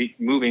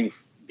 moving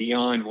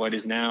beyond what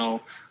is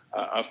now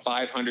a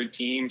 500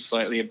 team,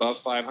 slightly above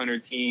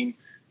 500 team,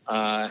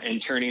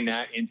 and turning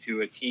that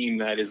into a team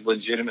that is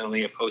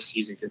legitimately a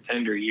postseason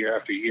contender year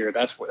after year.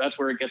 That's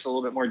where it gets a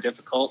little bit more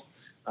difficult,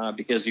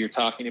 because you're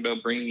talking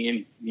about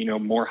bringing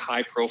in, more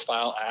high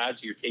profile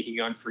ads. You're taking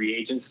on free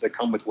agents that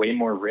come with way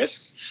more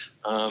risks.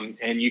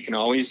 And you can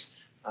always,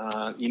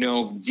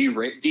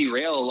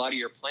 derail a lot of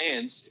your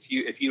plans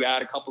if you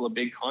add a couple of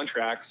big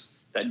contracts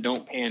that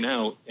don't pan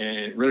out, and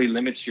it really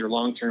limits your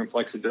long-term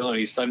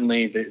flexibility.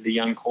 Suddenly the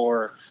young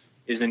core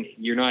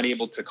you're not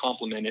able to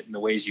complement it in the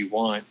ways you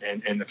want,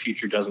 and the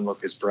future doesn't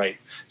look as bright.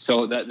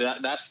 So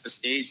that's the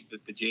stage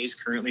that the Jays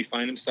currently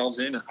find themselves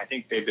in. I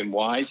think they've been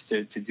wise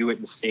to do it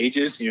in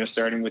stages,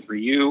 starting with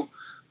Ryu,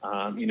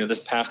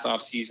 this past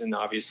off season,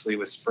 obviously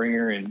with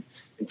Springer and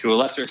to a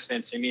lesser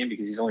extent Semien,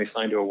 because he's only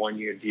signed to a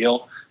 1-year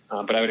deal.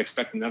 But I would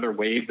expect another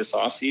wave this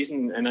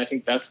offseason, and I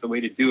think that's the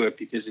way to do it,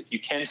 because if you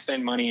can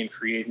spend money in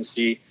free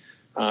agency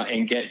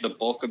and get the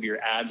bulk of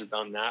your ads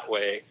done that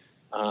way,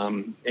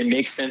 it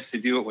makes sense to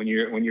do it when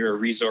you're a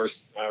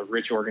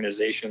resource-rich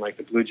organization like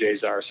the Blue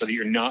Jays are, so that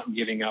you're not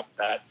giving up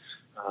that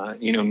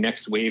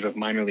next wave of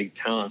minor league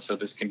talent, so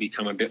this can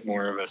become a bit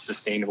more of a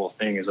sustainable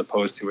thing as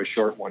opposed to a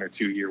short 1 or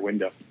 2 year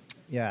window.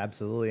 Yeah,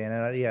 absolutely.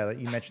 And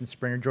you mentioned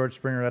Springer, George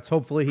Springer. That's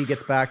hopefully he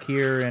gets back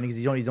here, and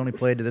he's only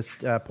played to this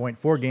point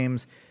 4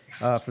 games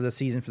for the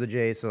season for the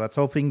Jays. So let's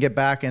hope he can get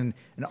back, and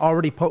an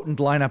already potent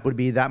lineup would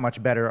be that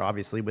much better,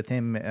 obviously, with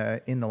him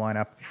in the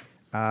lineup.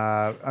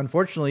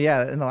 Unfortunately,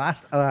 in the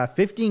last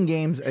 15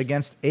 games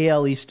against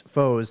AL East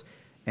foes,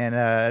 and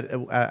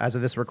as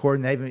of this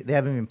recording, they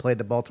haven't even played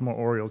the Baltimore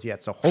Orioles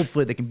yet. So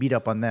hopefully they can beat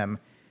up on them.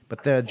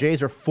 But the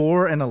Jays are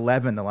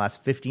 4-11 the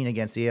last 15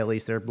 against the AL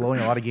East. They're blowing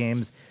a lot of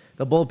games.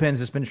 The bullpen's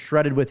just been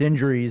shredded with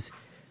injuries.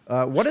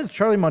 What does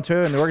Charlie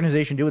Montoyo and the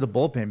organization do with the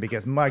bullpen?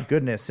 Because my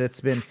goodness,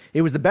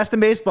 it was the best in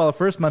baseball the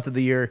first month of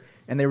the year,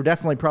 and they were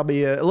definitely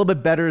probably a little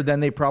bit better than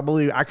they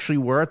probably actually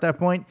were at that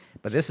point.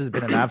 But this has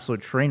been an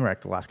absolute train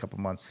wreck the last couple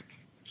of months.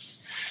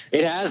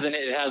 It has, and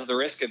it has the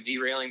risk of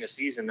derailing the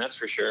season, that's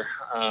for sure.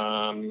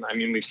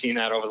 We've seen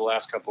that over the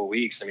last couple of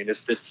weeks. I mean,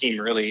 this team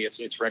really,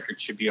 its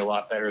record should be a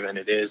lot better than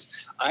it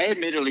is. I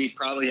admittedly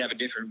probably have a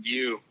different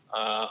view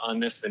on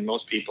this than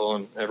most people,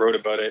 and I wrote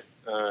about it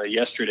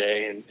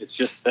yesterday. And it's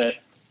just that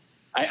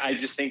I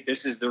just think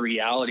this is the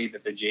reality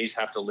that the Jays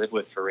have to live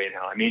with for right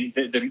now. I mean,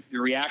 the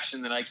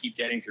reaction that I keep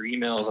getting through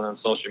emails and on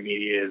social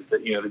media is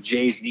that, the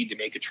Jays need to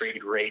make a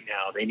trade right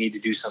now. They need to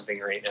do something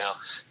right now.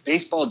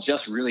 Baseball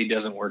just really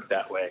doesn't work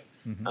that way.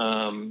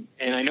 Mm-hmm.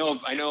 And I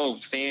know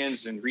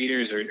fans and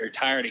readers are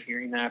tired of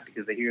hearing that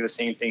because they hear the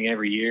same thing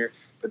every year.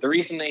 But the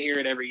reason they hear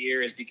it every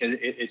year is because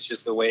it's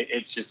just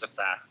a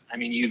fact. I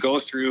mean, you go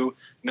through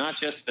not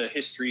just the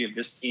history of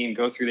this team,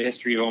 go through the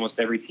history of almost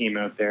every team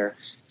out there.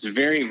 It's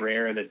very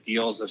rare that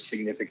deals of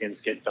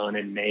significance get done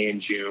in May and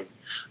June.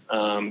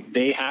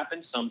 They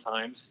happen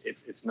sometimes.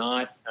 It's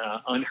not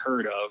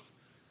unheard of.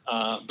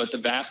 But the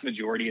vast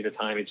majority of the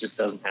time, it just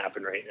doesn't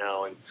happen right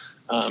now.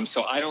 And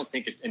so I don't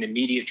think an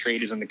immediate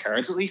trade is on the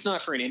cards, at least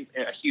not for a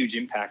huge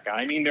impact guy.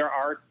 I mean, there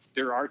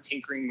are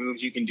tinkering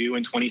moves you can do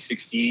in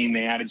 2016.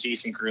 They added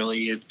Jason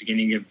Grilli at the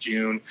beginning of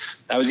June.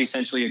 That was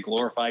essentially a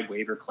glorified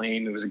waiver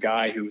claim. It was a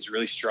guy who was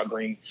really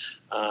struggling,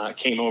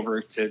 came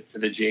over to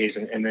the Jays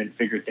and then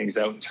figured things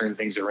out and turned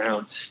things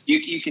around.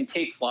 You can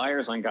take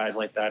flyers on guys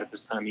like that at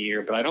this time of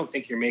year, but I don't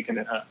think you're making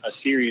a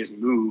serious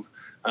move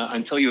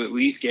until you at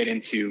least get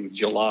into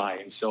July.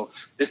 And so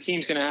this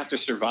team's going to have to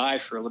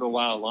survive for a little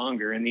while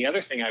longer. And the other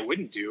thing I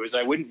wouldn't do is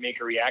I wouldn't make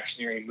a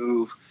reactionary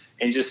move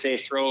and just say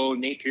throw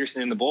Nate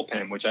Pearson in the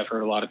bullpen, which I've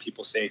heard a lot of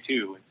people say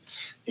too.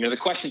 The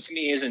question to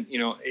me isn't,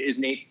 is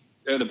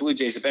the Blue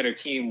Jays a better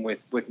team with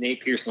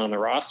Nate Pearson on the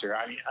roster?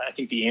 I mean, I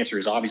think the answer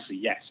is obviously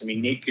yes. I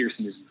mean, Nate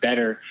Pearson is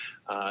better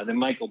than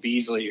Michael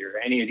Beasley or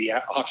any of the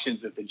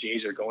options that the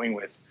Jays are going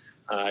with.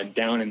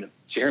 Down in the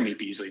Jeremy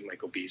Beasley,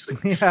 Michael Beasley.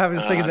 Yeah, I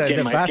was thinking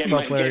the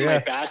basketball player. Getting my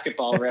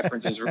basketball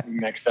references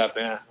mixed up.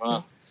 Yeah,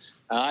 well,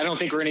 I don't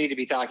think we're going to need to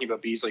be talking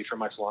about Beasley for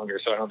much longer,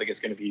 so I don't think it's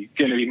going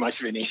to be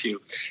much of an issue.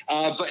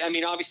 But I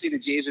mean, obviously the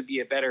Jays would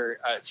be a better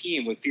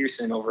team with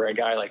Pearson over a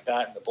guy like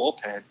that in the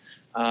bullpen.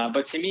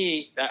 But to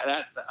me,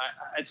 that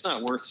it's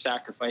not worth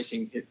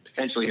sacrificing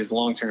potentially his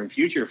long-term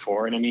future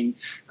for. And I mean,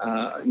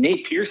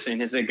 Nate Pearson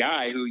is a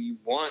guy who you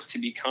want to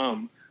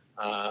become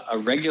a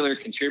regular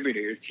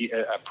contributor,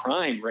 a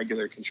prime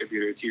regular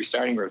contributor to your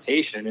starting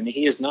rotation, and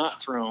he has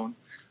not thrown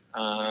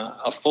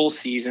a full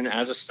season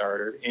as a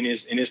starter in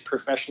his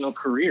professional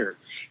career.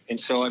 And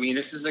so, I mean,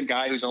 this is a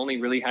guy who's only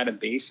really had a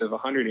base of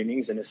 100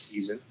 innings in a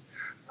season,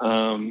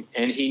 and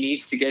he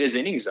needs to get his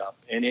innings up.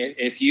 And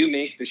if you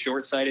make the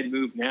short-sighted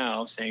move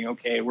now, saying,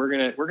 okay, we're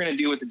gonna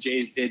do what the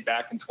Jays did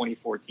back in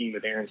 2014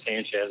 with Aaron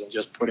Sanchez and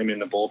just put him in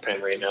the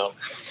bullpen right now,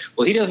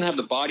 well, he doesn't have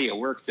the body of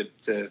work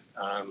to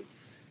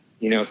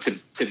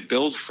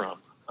build from.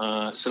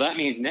 So that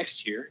means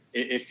next year,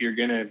 if you're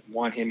going to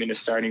want him in a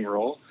starting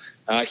role,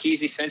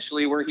 he's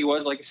essentially where he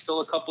was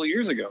still a couple of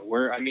years ago,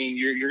 where, I mean,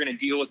 you're going to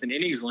deal with an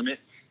innings limit.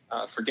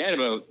 Forget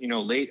about,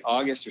 late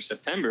August or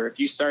September. If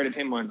you started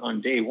him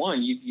on day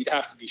one, you'd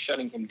have to be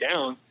shutting him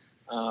down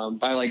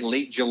by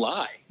late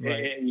July.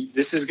 Right. And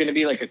this is going to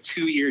be a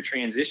 2-year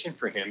transition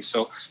for him.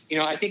 So,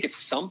 I think at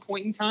some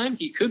point in time,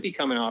 he could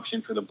become an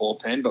option for the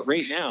bullpen. But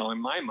right now, in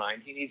my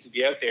mind, he needs to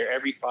be out there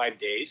every 5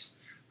 days.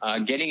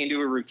 Getting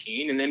into a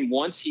routine. And then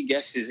once he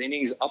gets his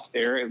innings up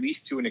there, at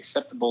least to an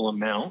acceptable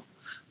amount,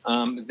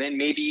 then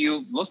maybe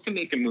you look to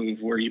make a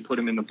move where you put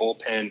him in the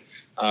bullpen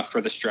for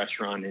the stretch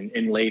run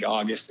in late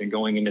August and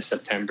going into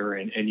September,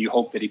 and you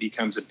hope that he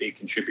becomes a big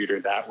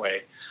contributor that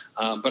way.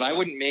 But I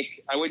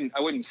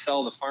wouldn't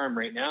sell the farm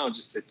right now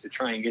just to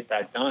try and get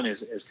that done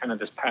as kind of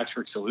this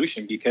patchwork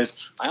solution,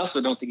 because I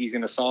also don't think he's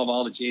going to solve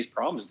all the Jays'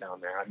 problems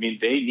down there. I mean,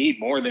 they need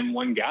more than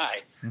one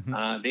guy.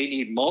 Mm-hmm. They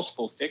need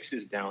multiple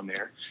fixes down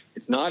there.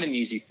 It's not an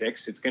easy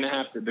fix. There's going to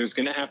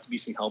have to be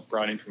some help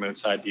brought in from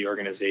outside the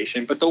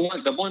organization. But the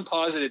one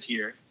positive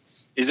here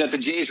is that the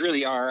Jays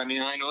really are. I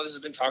mean, I know this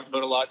has been talked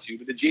about a lot too,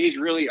 but the Jays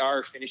really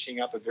are finishing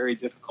up a very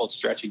difficult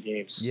stretch of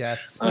games.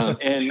 Yes.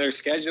 And their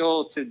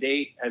schedule to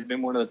date has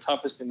been one of the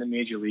toughest in the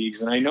major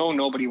leagues. And I know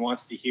nobody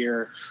wants to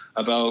hear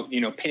about,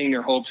 pinning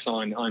their hopes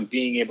on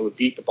being able to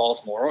beat the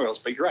Baltimore Orioles,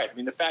 but you're right. I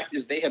mean, the fact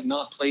is they have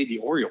not played the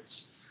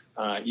Orioles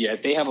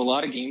yet. They have a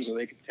lot of games where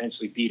they could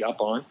potentially beat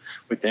up on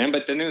with them,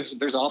 but then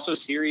there's also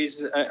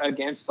series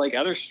against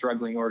other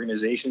struggling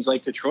organizations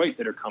like Detroit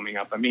that are coming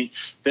up. I mean,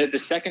 the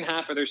second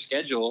half of their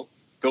schedule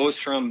goes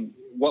from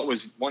what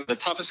was one of the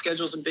toughest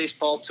schedules in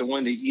baseball to one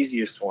of the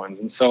easiest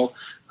ones. And so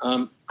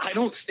I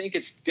don't think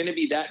it's going to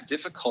be that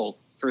difficult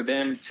for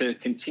them to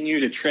continue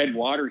to tread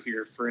water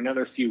here for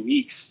another few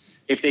weeks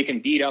if they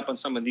can beat up on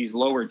some of these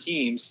lower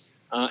teams.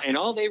 And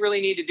all they really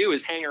need to do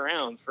is hang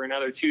around for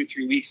another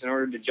 2-3 weeks in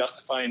order to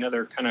justify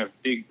another kind of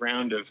big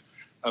round of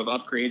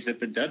upgrades at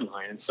the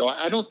deadline. And so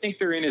I don't think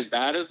they're in as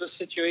bad of a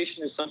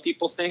situation as some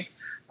people think,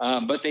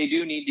 but they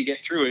do need to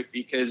get through it,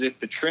 because if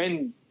the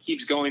trend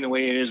keeps going the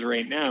way it is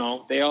right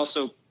now, they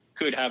also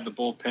could have the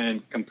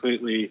bullpen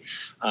completely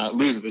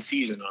lose the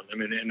season on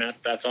them. And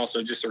that's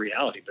also just a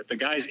reality. But the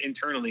guys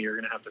internally are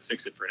going to have to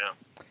fix it for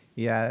now.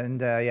 Yeah, and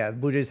the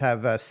Blue Jays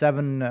have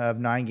 7 of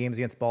 9 games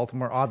against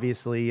Baltimore.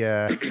 Obviously,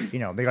 they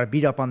got to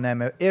beat up on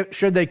them.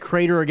 Should they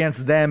crater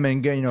against them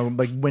and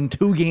win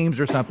 2 games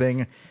or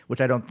something, which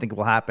I don't think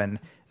will happen,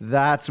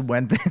 that's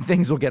when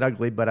things will get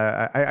ugly. But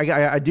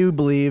I do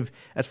believe,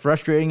 as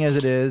frustrating as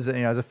it is,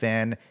 as a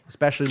fan,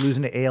 especially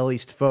losing to AL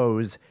East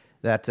foes,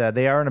 that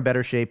they are in a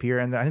better shape here.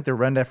 And I think their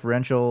run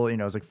differential,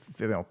 is like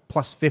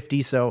plus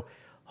 50. So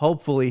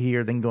hopefully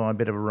here they can go on a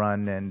bit of a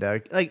run. And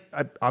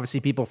obviously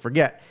people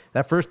forget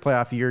that first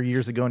playoff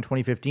years ago in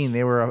 2015,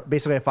 they were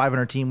basically a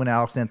 500 team when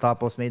Alex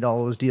Anthopoulos made all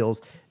those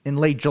deals in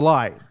late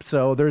July.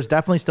 So there's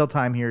definitely still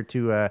time here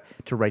to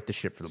right the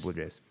ship for the Blue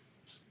Jays.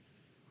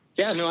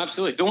 Yeah, no,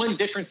 absolutely. The one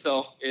difference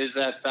though is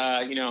that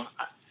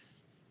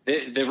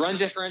the run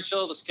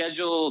differential, the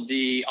schedule,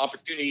 the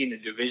opportunity in the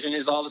division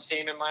is all the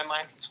same in my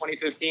mind from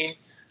 2015.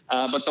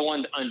 But the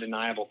one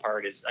undeniable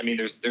part is,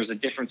 there's a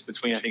difference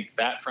between, I think,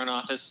 that front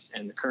office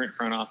and the current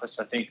front office.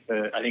 I think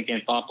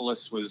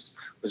Anthopoulos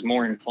was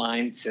more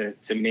inclined to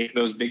make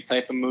those big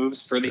type of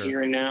moves for the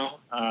here and now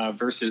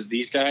versus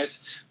these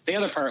guys. The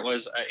other part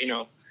was,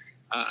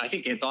 I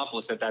think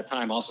Anthopoulos at that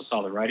time also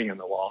saw the writing on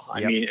the wall.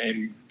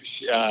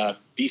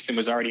 Beeston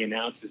was already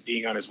announced as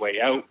being on his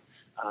way out.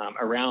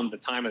 Around the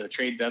time of the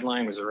trade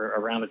deadline was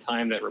around the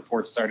time that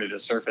reports started to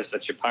surface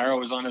that Shapiro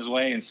was on his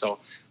way. And so,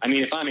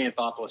 if I'm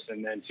Anthopoulos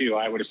and then too,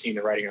 I would have seen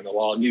the writing on the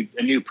wall.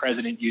 A new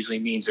president usually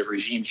means a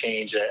regime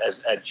change at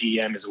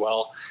GM as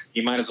well.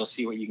 You might as well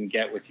see what you can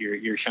get with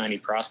your shiny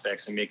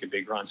prospects and make a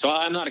big run. So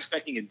I'm not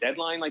expecting a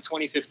deadline like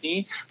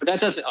 2015, but that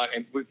doesn't,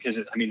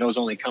 because those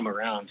only come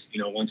around,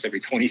 once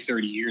every 20,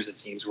 30 years, it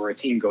seems, where a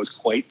team goes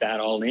quite that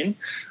all in.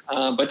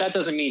 But that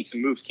doesn't mean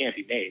some moves can't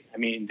be made.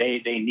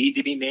 They need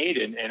to be made.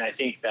 And I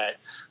think that,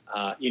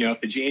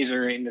 if the Jays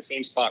are in the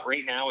same spot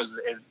right now as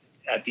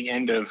at the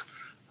end of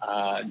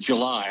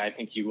July, I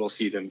think you will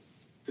see them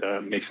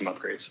make some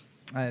upgrades.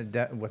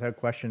 Without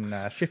question.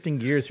 Shifting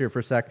gears here for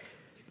a sec.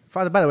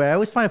 By the way, I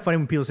always find it funny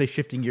when people say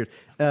shifting gears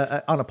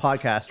on a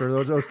podcast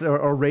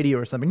or radio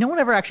or something. No one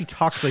ever actually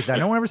talks like that.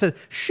 No one ever says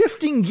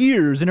shifting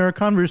gears in our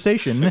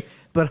conversation.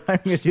 But I'm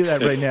going to do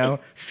that right now.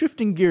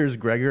 Shifting gears,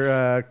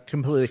 Gregor,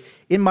 completely.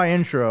 In my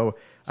intro,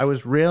 I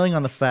was railing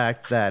on the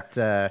fact that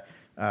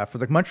for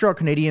the Montreal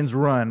Canadiens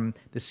run,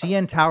 the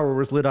CN Tower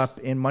was lit up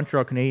in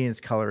Montreal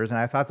Canadiens colors, and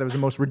I thought that was the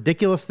most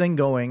ridiculous thing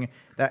going.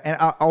 And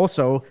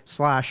also /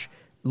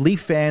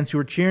 Leaf fans who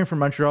are cheering for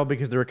Montreal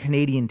because they're a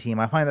Canadian team.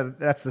 I find that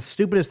that's the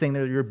stupidest thing.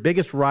 They're your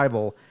biggest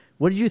rival.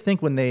 What did you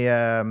think when they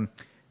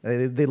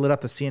lit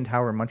up the CN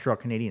Tower in Montreal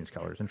Canadiens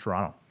colors in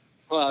Toronto?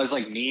 Well, it was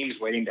like memes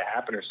waiting to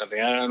happen or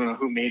something. I don't know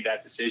who made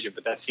that decision,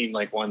 but that seemed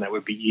like one that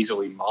would be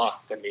easily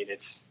mocked.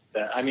 It's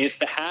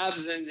the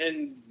Habs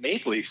and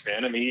Maple Leafs,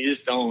 man. You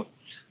just don't.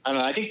 I don't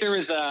know. I think there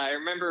was. I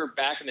remember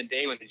back in the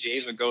day when the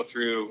Jays would go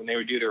through when they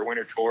would do their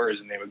winter tours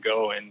and they would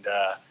go and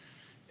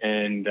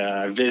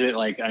visit,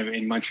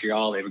 in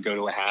Montreal, they would go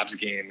to a Habs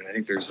game. And I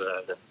think there's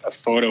a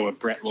photo of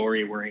Brett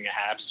Laurie wearing a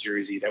Habs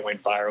jersey that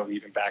went viral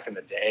even back in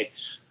the day.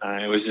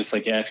 It was just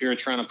like, if you're a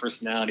Toronto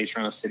personality,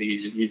 Toronto City,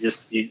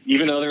 you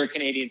even though they're a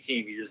Canadian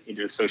team, you just need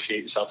to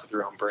associate yourself with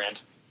your own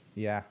brand.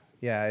 Yeah.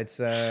 Yeah, it's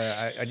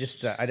I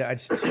just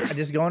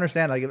don't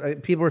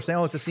understand. People are saying,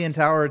 "Oh, it's a CN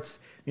Tower. It's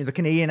the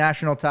Canadian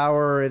National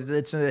Tower.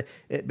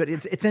 But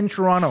it's in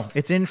Toronto.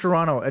 It's in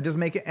Toronto. It doesn't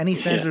make any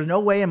sense. Yeah. There's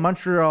no way in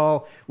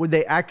Montreal would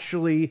they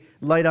actually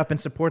light up and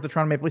support the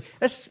Toronto Maple Leafs,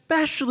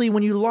 especially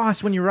when you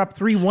lost when you were up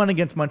 3-1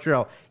 against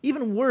Montreal.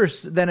 Even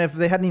worse than if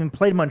they hadn't even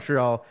played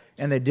Montreal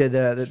and they did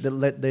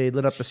they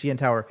lit up the CN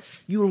Tower.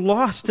 You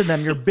lost to them.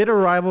 You're bitter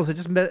rivals.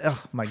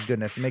 Oh my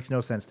goodness, it makes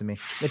no sense to me.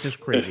 It's just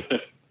crazy."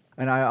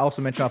 And I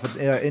also mentioned off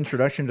the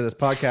introduction to this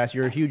podcast,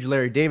 you're a huge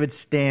Larry David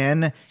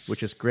stan,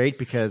 which is great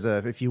because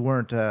if you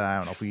weren't, I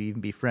don't know if we'd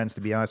even be friends,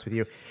 to be honest with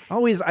you.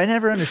 I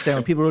never understand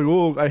when people are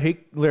like, "Oh, I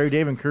hate Larry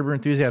David and Curb Your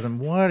Enthusiasm."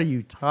 What are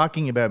you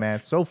talking about, man?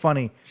 It's so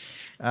funny.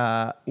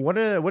 What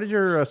is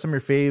your some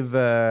of your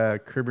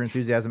fave Curb Your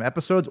Enthusiasm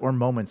episodes or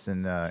moments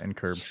in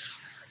Curb?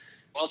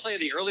 Well, I'll tell you,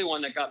 the early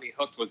one that got me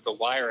hooked was the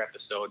Wire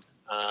episode,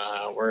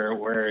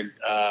 where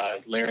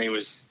Larry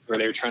was, where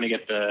they were trying to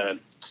get the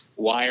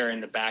wire in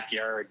the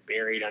backyard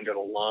buried under the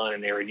lawn,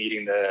 and they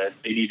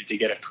needed to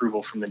get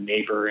approval from the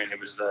neighbor, and it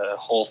was the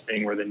whole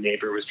thing where the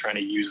neighbor was trying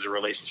to use the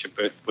relationship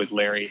with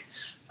Larry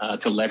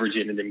to leverage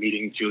it into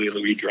meeting Julia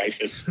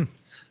Louis-Dreyfus.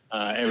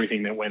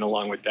 Everything that went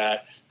along with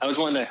that. That was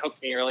one that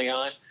hooked me early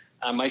on.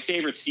 My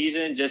favorite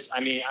season,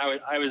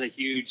 I was a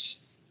huge.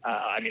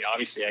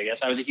 Obviously, I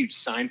guess I was a huge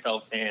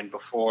Seinfeld fan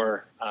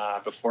before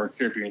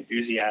Curb Your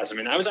Enthusiasm,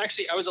 and I was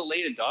a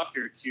late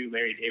adopter to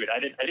Larry David.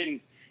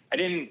 I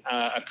didn't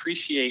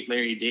appreciate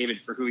Larry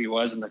David for who he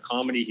was and the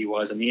comedy he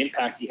was and the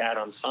impact he had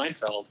on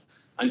Seinfeld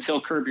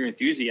until Curb Your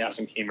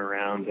Enthusiasm came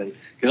around. And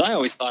because I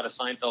always thought of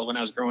Seinfeld when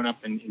I was growing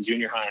up in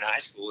junior high and high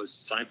school,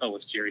 Seinfeld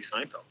was Jerry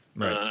Seinfeld.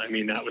 Right.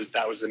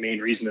 That was the main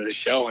reason of the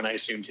show, and I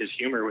assumed his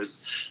humor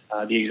was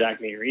the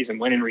exact main reason.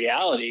 When in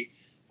reality,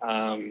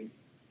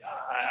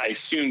 I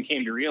soon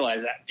came to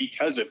realize that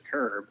because of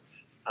Curb,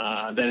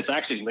 that it's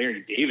actually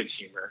Larry David's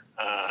humor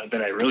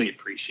that I really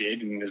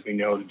appreciate. And as we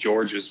know,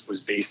 George was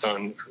based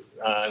on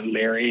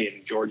Larry,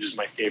 and George is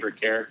my favorite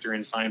character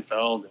in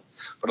Seinfeld.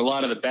 But a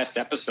lot of the best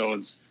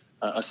episodes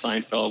of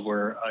Seinfeld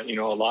were, a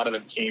lot of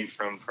them came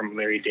from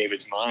Larry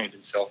David's mind.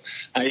 And so,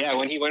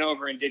 when he went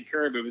over and did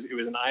Curb, it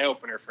was an eye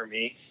opener for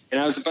me.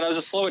 And I was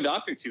a slow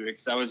adopter to it,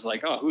 because I was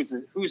like, oh, who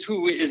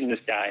is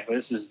this guy?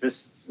 This is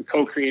the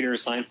co-creator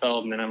of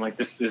Seinfeld. And then I'm like,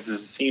 this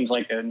seems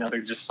like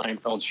another just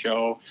Seinfeld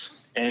show.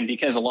 And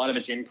because a lot of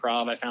it's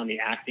improv, I found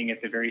the acting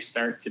at the very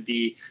start to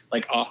be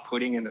like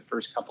off-putting in the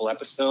first couple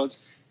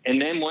episodes. And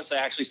then once I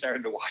actually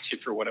started to watch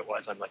it for what it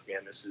was, I'm like, man,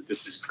 this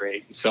is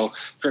great. And so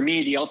for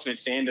me, the ultimate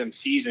fandom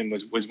season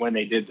was when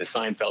they did the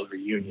Seinfeld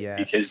reunion.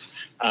 Yes. Because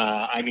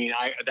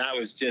that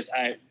was just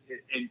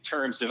in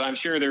terms of, I'm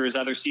sure there was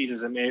other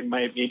seasons that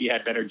maybe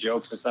had better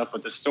jokes and stuff,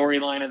 but the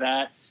storyline of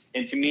that,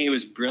 and to me it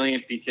was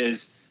brilliant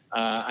because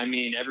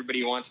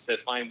everybody wants to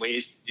find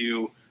ways to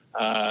do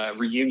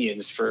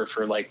reunions for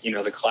like,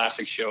 the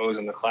classic shows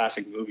and the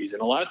classic movies,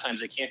 and a lot of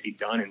times it can't be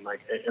done in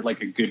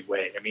like a good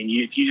way. I mean,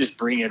 if you just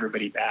bring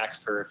everybody back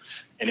for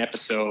an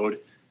episode,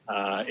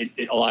 a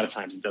lot of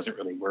times it doesn't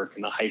really work,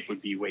 and the hype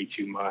would be way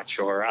too much.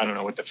 Or I don't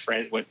know what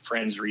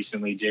Friends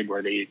recently did,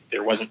 where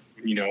there wasn't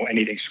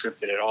anything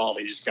scripted at all.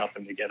 They just got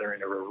them together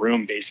in a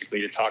room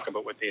basically to talk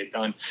about what they had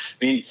done.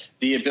 I mean,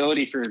 the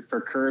ability for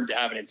Curb to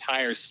have an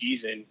entire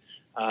season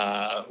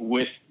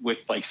with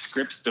like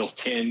scripts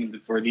built in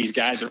where these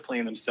guys are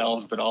playing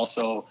themselves, but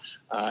also,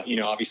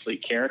 obviously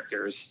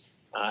characters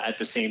at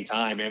the same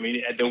time. I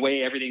mean, the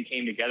way everything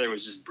came together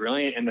was just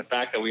brilliant. And the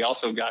fact that we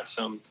also got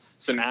some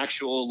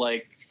actual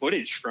like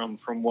footage from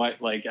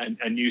what like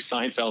a new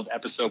Seinfeld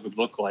episode would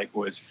look like it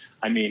was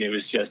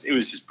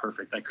just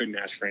perfect. I couldn't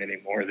ask for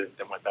anything more than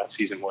what that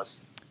season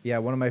was. Yeah,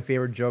 one of my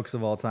favorite jokes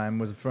of all time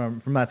was from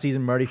that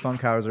season. Marty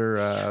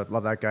Funkhauser,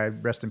 love that guy.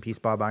 Rest in peace,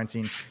 Bob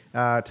Einstein.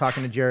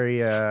 Talking to Jerry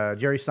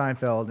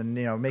Seinfeld,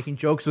 and making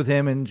jokes with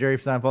him, and Jerry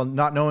Seinfeld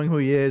not knowing who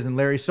he is, and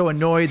Larry's so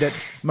annoyed that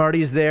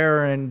Marty's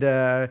there,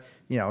 and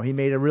he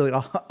made a really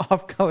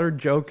off-color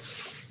joke.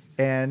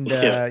 And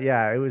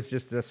it was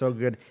just so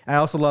good. I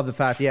also love the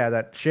fact,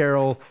 that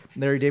Cheryl,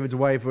 Larry David's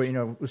wife,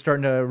 was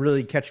starting to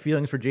really catch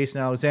feelings for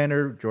Jason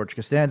Alexander, George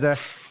Costanza,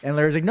 and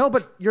Larry's like, "No,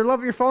 but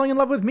you're falling in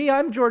love with me.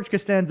 I'm George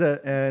Costanza."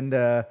 And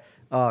that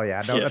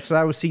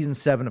was season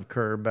 7 of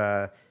Curb.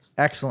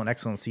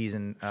 Excellent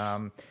season.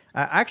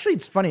 Actually,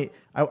 it's funny.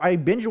 I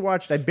binge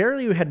watched. I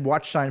barely had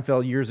watched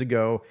Seinfeld years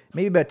ago,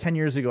 maybe about 10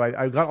 years ago.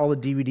 I got all the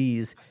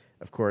DVDs.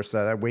 Of course,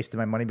 I wasted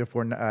my money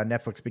before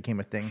Netflix became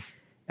a thing.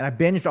 And I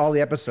binged all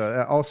the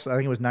episodes. I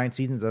think it was 9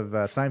 seasons of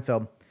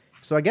Seinfeld.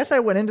 So I guess I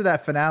went into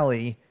that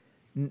finale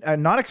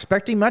not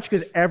expecting much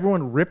because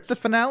everyone ripped the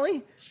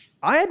finale.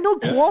 I had no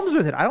qualms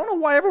with it. I don't know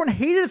why everyone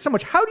hated it so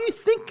much. How do you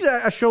think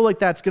a show like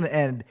that's going to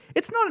end?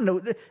 It's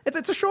not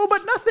it's a show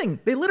about nothing.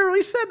 They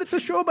literally said it's a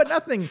show about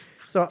nothing.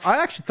 So I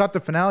actually thought the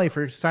finale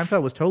for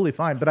Seinfeld was totally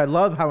fine. But I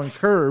love how in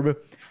Curb,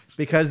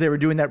 because they were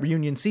doing that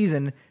reunion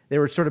season, they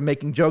were sort of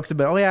making jokes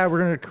about, we're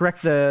going to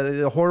correct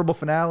the horrible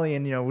finale,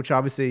 and which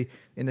obviously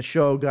in the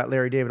show got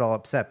Larry David all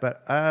upset.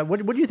 But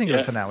what do you think of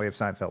the finale of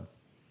Seinfeld?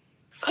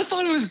 I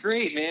thought it was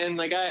great, man.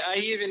 Like I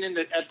even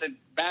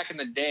back in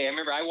the day, I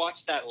remember I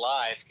watched that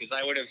live because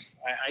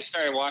I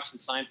started watching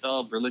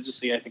Seinfeld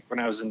religiously, I think when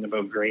I was in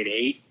about grade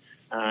 8,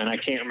 and I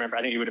can't remember.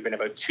 I think it would have been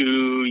about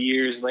 2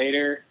 years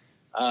later.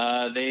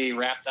 They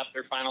wrapped up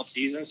their final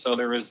season. So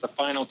there was the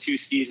final 2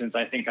 seasons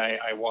I think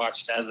I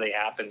watched as they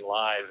happened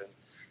live.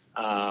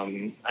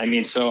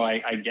 And so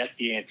I get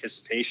the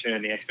anticipation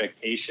and the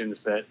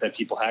expectations that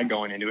people had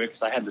going into it,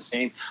 because I had the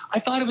same. I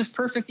thought it was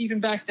perfect even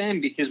back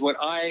then, because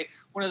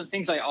one of the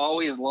things I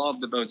always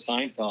loved about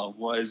Seinfeld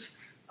was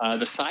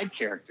the side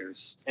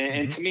characters.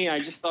 And to me, I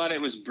just thought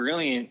it was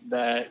brilliant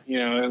that,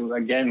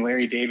 again,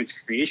 Larry David's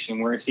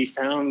creation, whereas he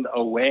found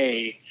a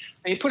way.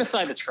 I mean, put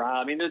aside the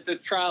trial. I mean, the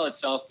trial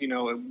itself,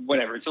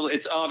 whatever.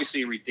 It's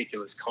obviously a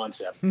ridiculous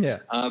concept. Yeah.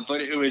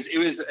 But it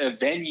was a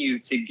venue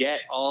to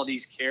get all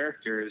these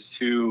characters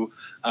who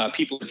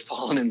people had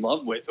fallen in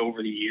love with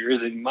over the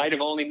years, and might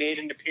have only made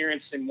an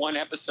appearance in one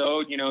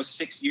episode,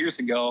 6 years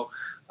ago.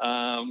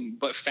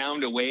 But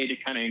found a way to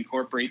kind of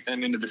incorporate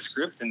them into the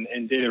script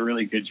and did a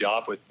really good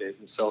job with it.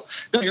 And so,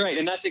 no, you're right.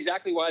 And that's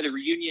exactly why the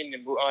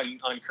reunion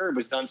on Curb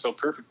was done so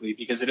perfectly,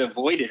 because it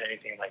avoided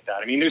anything like that.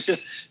 I mean,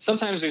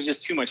 sometimes there's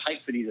just too much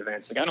hype for these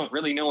events. Like, I don't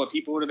really know what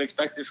people would have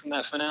expected from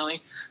that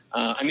finale.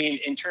 I mean,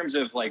 in terms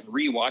of like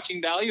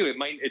rewatching value,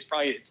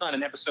 it's not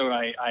an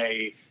episode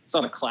it's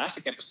not a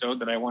classic episode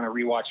that I want to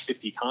rewatch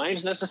 50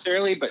 times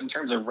necessarily, but in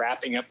terms of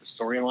wrapping up the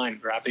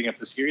storyline, wrapping up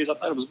the series, I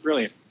thought it was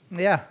brilliant.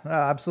 Yeah,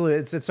 absolutely.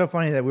 It's so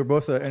funny that we're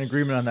both in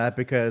agreement on that,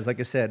 because, like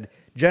I said,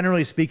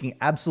 generally speaking,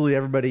 absolutely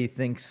everybody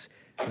thinks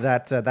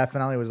that that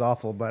finale was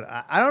awful. But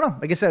I don't know.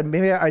 Like I said,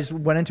 maybe I just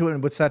went into it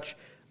with such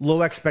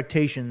low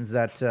expectations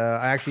that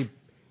I actually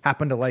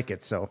happened to like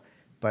it. So,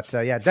 but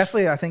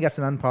definitely, I think that's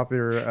an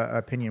unpopular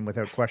opinion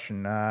without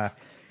question.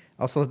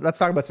 Also, let's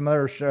talk about some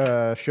other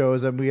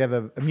shows. We have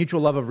a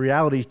mutual love of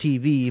reality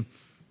TV.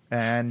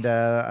 And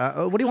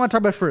what do you want to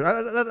talk about first?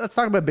 Let's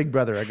talk about Big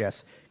Brother, I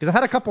guess, because I've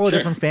had a couple of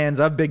different fans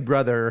of Big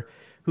Brother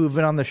who've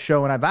been on the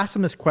show, and I've asked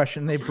them this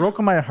question. They've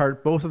broken my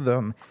heart, both of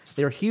them.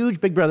 They're huge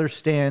Big Brother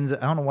stans. I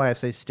don't know why I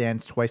say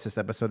stans twice this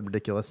episode.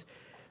 Ridiculous.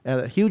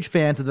 Huge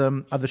fans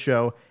of the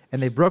show,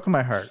 and they've broken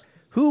my heart.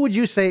 Who would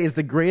you say is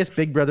the greatest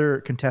Big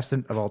Brother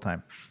contestant of all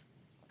time?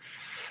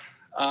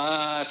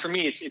 For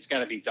me, it's got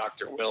to be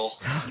Dr. Will.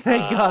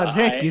 Thank God.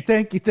 Thank you.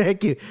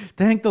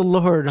 Thank the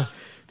Lord.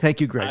 Thank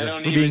you, Gregor,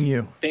 for being you.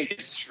 I don't think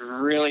it's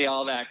really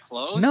all that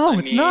close. No,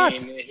 it's not.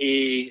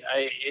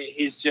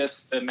 He's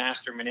just the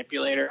master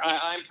manipulator.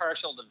 I'm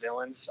partial to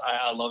villains.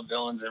 I love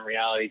villains in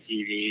reality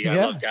TV.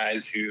 I love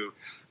guys who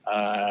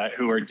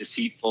are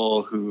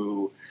deceitful,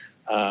 who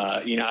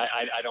I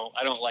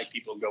don't like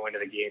people who go into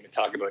the game and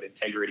talk about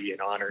integrity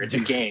and honor. It's a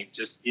game.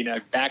 Just,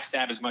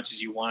 backstab as much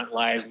as you want,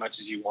 lie as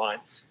much as you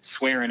want,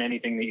 swear in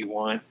anything that you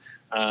want,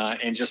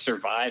 and just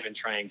survive and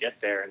try and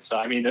get there. And so,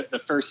 I mean, the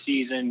first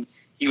season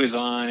he was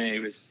on,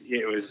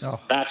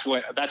 that's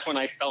when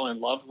I fell in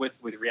love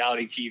with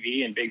reality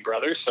TV and Big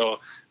Brother. So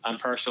I'm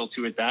partial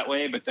to it that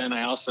way. But then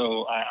I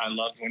also, I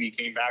loved when he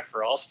came back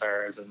for All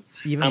Stars, and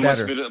even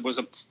better. Much of it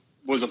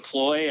was a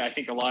ploy. I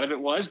think a lot of it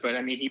was, but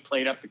I mean, he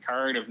played up the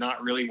card of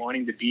not really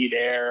wanting to be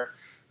there,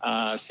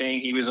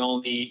 saying he was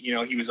only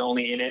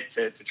in it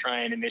to try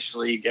and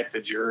initially get the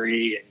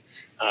jury. And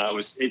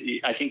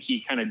I think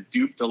he kind of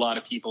duped a lot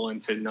of people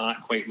into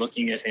not quite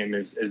looking at him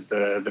as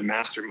the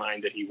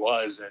mastermind that he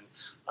was. And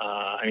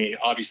I mean,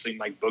 obviously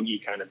Mike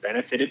Boogie kind of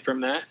benefited from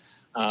that.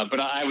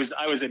 But I was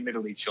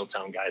admittedly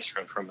Chilltown guys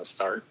from the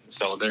start.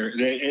 So there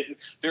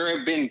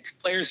have been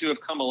players who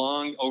have come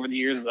along over the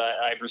years that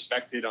I've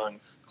respected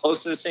on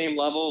close to the same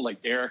level.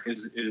 Like Derek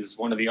is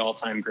one of the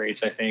all-time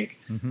greats, I think,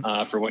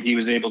 for what he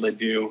was able to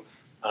do.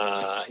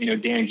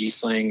 Dan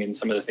Giesling and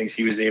some of the things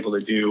he was able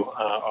to do,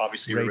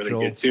 obviously were really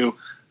good too.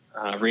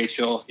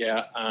 Rachel,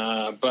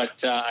 yeah.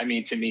 But I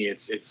mean, to me,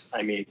 it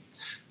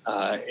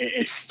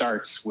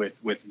starts with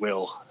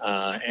Will,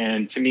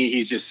 and to me,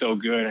 he's just so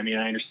good. I mean,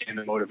 I understand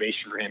the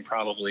motivation for him,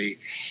 probably,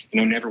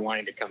 never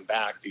wanting to come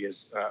back,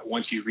 because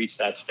once you reach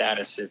that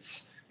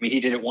status, he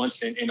did it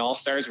once in All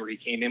Stars, where he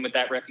came in with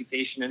that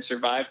reputation and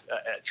survived.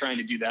 Trying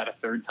to do that a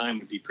third time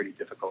would be pretty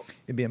difficult.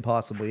 It'd be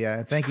impossible,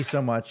 yeah. Thank you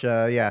so much.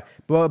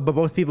 But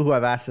both people who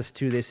I've asked this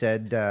to, they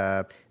said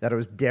that it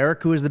was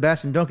Derek who was the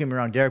best. And don't get me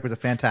wrong, Derek was a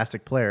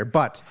fantastic player,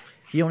 but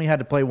he only had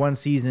to play one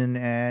season,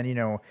 and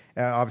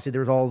obviously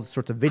there was all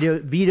sorts of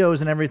vetoes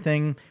and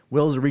everything.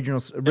 Will's original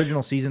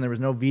season, there was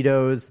no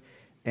vetoes.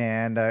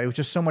 And it was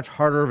just so much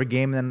harder of a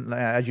game than,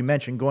 as you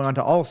mentioned, going on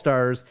to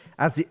All-Stars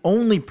as the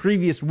only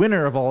previous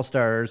winner of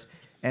All-Stars,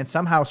 and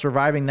somehow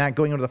surviving that,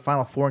 going into the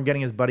Final Four and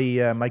getting his buddy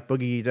Mike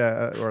Boogie,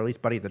 or at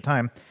least buddy at the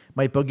time,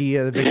 Mike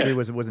Boogie, the victory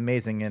was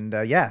amazing. And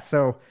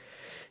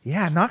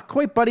not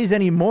quite buddies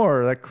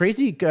anymore. Like,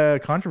 crazy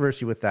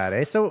controversy with that,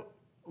 eh? So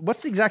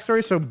what's the exact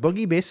story? So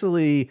Boogie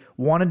basically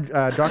wanted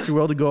Dr.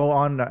 Will to go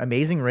on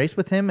Amazing Race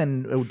with him,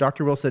 and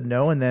Dr. Will said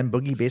no, and then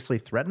Boogie basically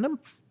threatened him?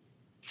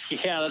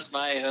 Yeah, that's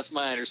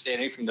my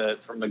understanding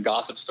from the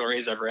gossip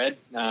stories I've read.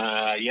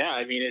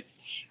 I mean,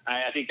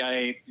 I think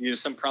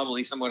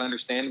probably somewhat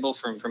understandable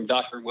from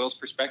Dr. Will's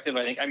perspective.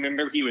 I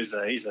remember he's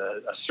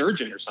a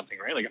surgeon or something,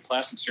 right? Like a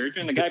plastic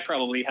surgeon. The guy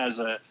probably has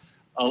a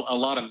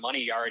lot of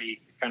money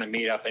already kind of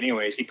made up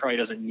anyways. He probably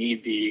doesn't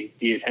need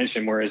the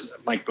attention, whereas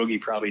Mike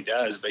Boogie probably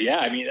does. But yeah,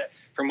 I mean,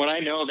 from what I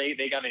know,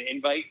 they got an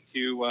invite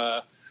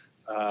to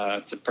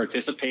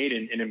participate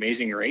in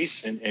Amazing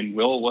Race, and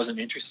Will wasn't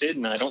interested,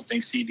 and I don't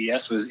think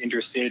CBS was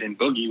interested in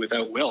Boogie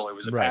without Will. It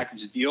was a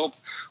package deal,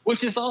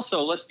 which is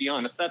also, let's be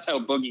honest, that's how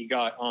Boogie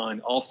got on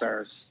All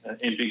Stars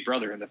and Big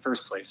Brother in the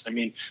first place. I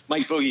mean,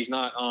 Mike Boogie's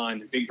not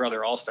on Big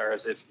Brother All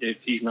Stars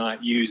if he's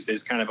not used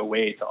as kind of a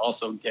way to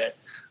also get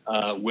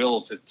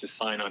Will to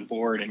sign on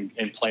board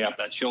and play up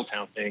that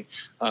Chilltown thing.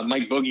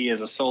 Mike Boogie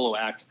as a solo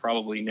act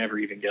probably never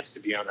even gets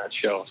to be on that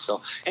show.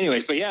 So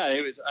anyways, but yeah,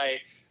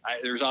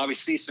 there's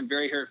obviously some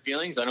very hurt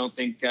feelings. I don't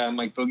think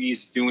Mike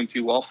Boogie's doing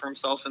too well for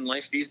himself in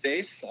life these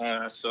days.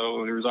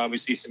 So there was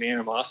obviously some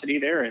animosity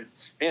there. And,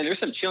 man, there's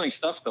some chilling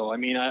stuff, though. I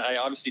mean, I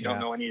obviously don't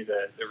know any of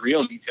the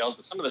real details,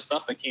 but some of the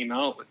stuff that came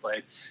out with,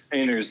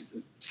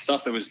 there's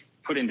stuff that was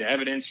put into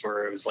evidence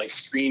where it was like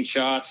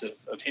screenshots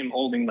of him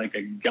holding like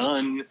a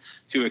gun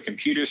to a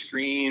computer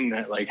screen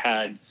that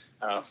had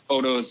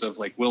photos of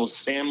Will's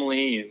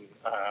family, and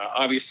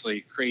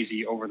obviously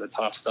crazy over the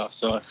top stuff.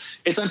 So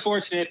it's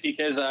unfortunate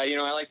because, I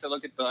like to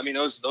look at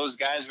those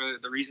guys were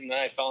the reason that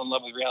I fell in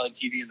love with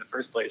reality TV in the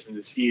first place. And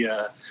to see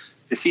the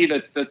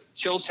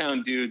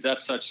Chilltown dudes,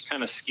 that's such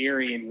kind of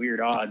scary and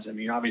weird odds. I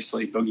mean,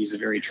 obviously Boogie's a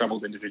very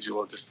troubled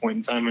individual at this point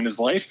in time in his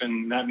life.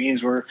 And that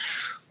means we're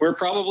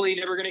probably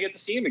never going to get to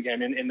see him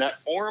again in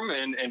that form.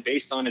 And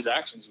based on his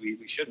actions, we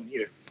shouldn't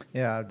either.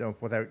 Yeah, no,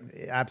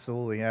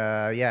 absolutely.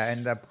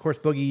 And of course,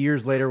 Boogie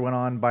years later went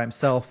on by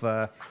himself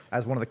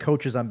as one of the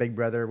coaches on Big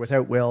Brother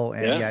without Will.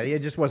 And it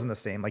just wasn't the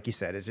same. Like you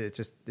said, it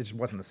just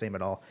wasn't the same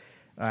at all.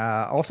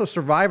 Also,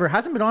 Survivor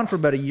hasn't been on for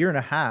about a year and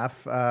a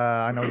half.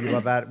 I know you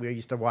love that. We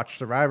used to watch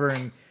Survivor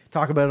and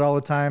talk about it all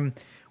the time.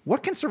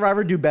 What can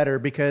Survivor do better?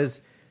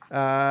 Because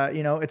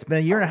it's been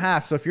a year and a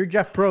half. So if you're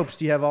Jeff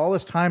Probst, you have all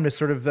this time to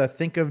sort of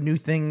think of new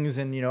things.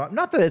 And,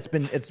 not that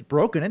it's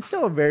broken. It's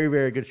still a very,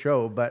 very good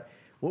show. But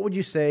what would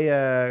you say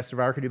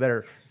Survivor could do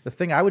better? The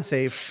thing I would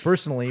say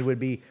personally would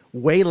be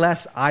way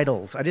less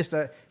idols. It's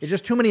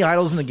just too many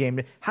idols in the game.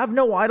 Have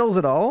no idols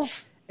at all,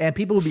 and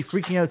people would be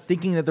freaking out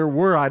thinking that there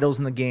were idols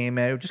in the game.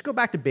 Just go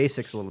back to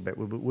basics a little bit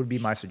would be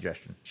my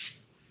suggestion.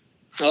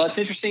 Well, it's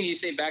interesting you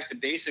say back to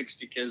basics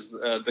because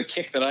the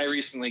kick that I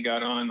recently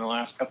got on in the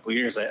last couple of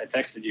years, I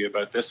texted you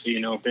about this, so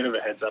a bit of a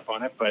heads up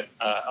on it, but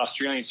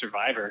Australian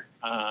Survivor,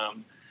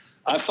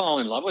 I've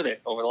fallen in love with it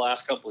over the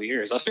last couple of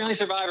years. Australian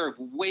Survivor,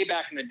 way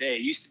back in the day,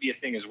 used to be a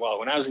thing as well.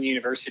 When I was in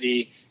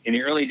university, in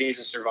the early days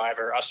of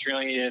Survivor,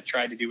 Australia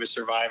tried to do a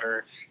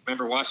Survivor. I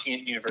remember watching it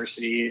in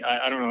university.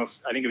 I don't know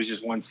I think it was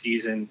just one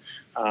season.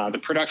 The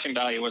production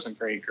value wasn't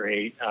very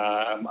great.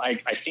 I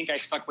think I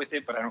stuck with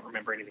it, but I don't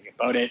remember anything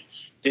about it.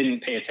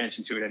 Didn't pay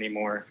attention to it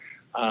anymore.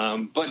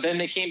 But then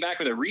they came back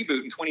with a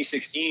reboot in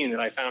 2016 that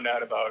I found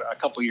out about a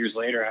couple years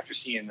later after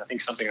seeing, I think,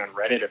 something on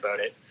Reddit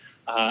about it.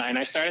 And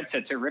I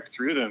started to rip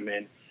through them,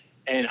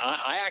 and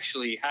I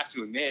actually have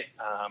to admit,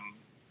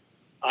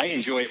 I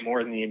enjoy it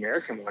more than the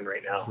American one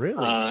right now.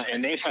 Really?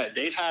 And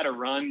they've had a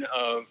run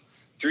of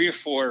 3 or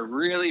 4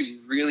 really,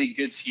 really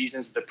good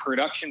seasons. The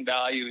production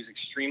value is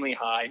extremely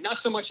high. Not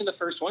so much in the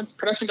first one.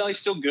 Production value is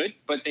still good,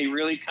 but they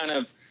really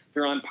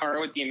they're on par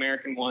with the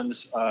American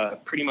ones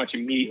pretty much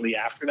immediately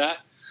after that.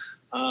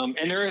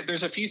 And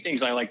there's a few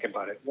things I like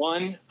about it.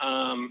 One,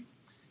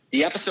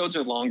 the episodes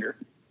are longer.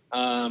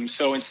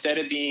 So instead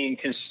of being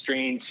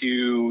constrained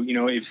to,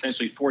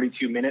 essentially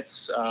 42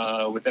 minutes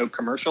without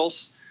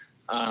commercials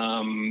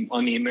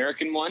on the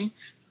American one,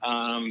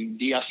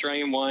 the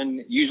Australian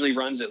one usually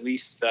runs at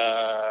least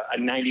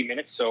 90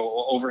 minutes,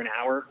 so over an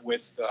hour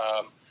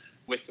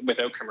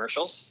without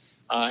commercials.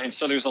 And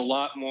so there's a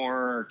lot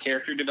more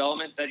character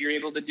development that you're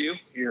able to do.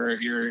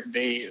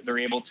 They're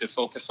able to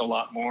focus a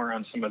lot more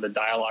on some of the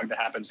dialogue that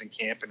happens in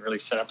camp and really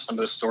set up some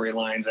of the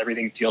storylines.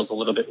 Everything feels a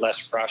little bit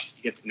less rushed.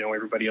 You get to know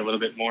everybody a little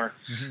bit more.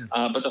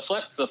 Mm-hmm. But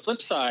the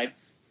flip side,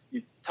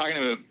 you're talking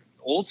about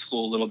old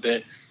school a little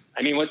bit.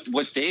 I mean,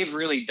 what they've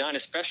really done,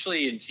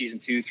 especially in season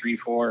 2, 3,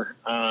 4,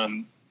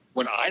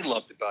 what I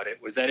loved about it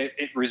was that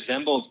it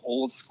resembled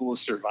old school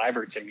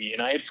Survivor to me.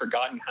 And I had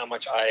forgotten how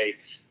much I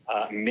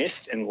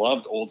missed and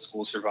loved old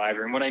school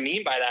Survivor. And what I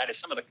mean by that is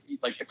some of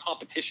the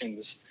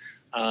competitions.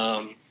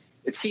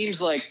 It seems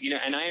like,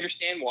 and I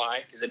understand why,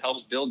 because it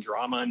helps build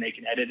drama and they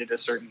can edit it a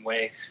certain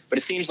way. But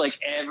it seems like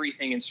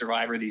everything in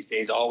Survivor these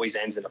days always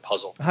ends in a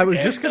puzzle. I was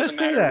just going to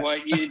say that.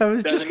 What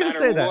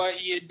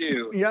you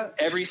do. Yeah.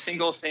 Every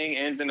single thing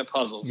ends in a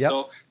puzzle. Yep.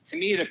 So to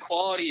me, the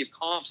quality of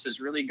comps has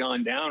really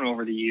gone down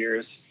over the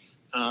years.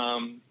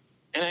 And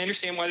I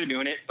understand why they're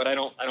doing it, but I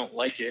don't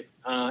like it.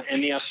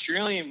 And the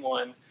Australian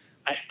one,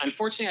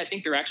 unfortunately, I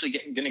think they're actually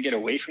going to get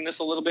away from this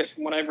a little bit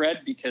from what I've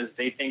read, because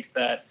they think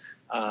that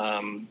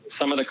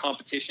some of the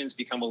competitions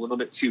become a little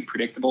bit too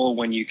predictable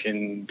when you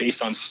can,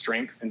 based on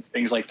strength and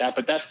things like that.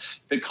 But that's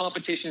the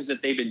competitions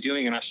that they've been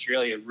doing in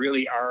Australia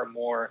really are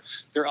more.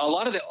 There are a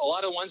lot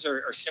of ones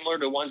are similar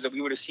to ones that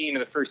we would have seen in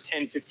the first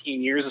 10,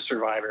 15 years of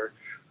Survivor.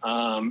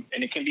 And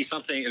it can be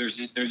something, they're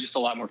just a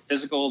lot more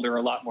physical. They're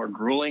a lot more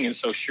grueling. And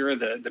so sure,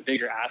 the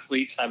bigger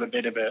athletes have a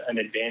bit of an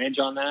advantage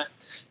on that,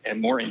 and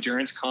more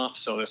endurance comps.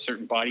 So a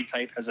certain body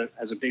type has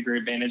a bigger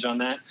advantage on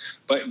that.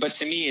 But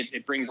to me,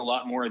 it brings a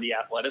lot more of the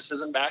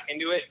athleticism back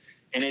into it.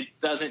 And it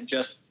doesn't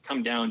just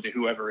come down to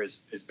whoever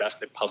is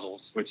best at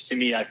puzzles, which to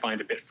me, I find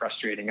a bit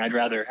frustrating. I'd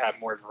rather have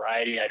more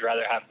variety. I'd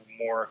rather have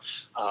more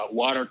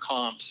water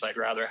comps. I'd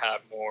rather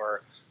have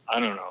more, I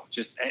don't know,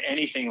 just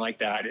anything like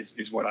that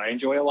is what I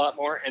enjoy a lot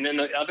more. And then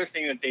the other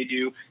thing that they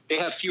do, they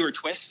have fewer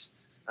twists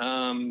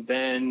than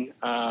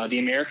the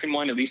American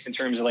one, at least in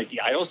terms of like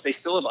the idols. They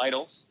still have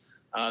idols.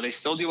 They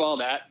still do all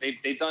that.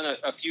 They've done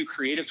a few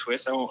creative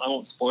twists. I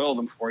won't spoil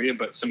them for you,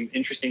 but some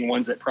interesting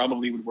ones that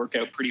probably would work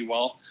out pretty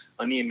well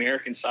on the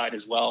American side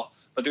as well.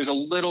 But there's a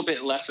little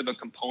bit less of a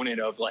component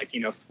of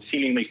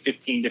seemingly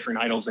 15 different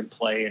idols in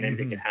play and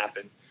anything can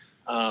happen.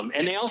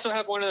 And they also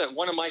have one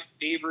of my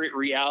favorite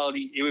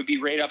reality. It would be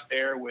right up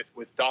there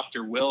with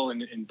Dr. Will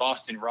and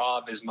Boston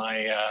Rob as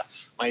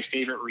my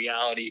favorite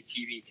reality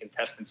TV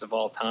contestants of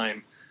all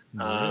time.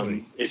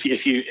 Really?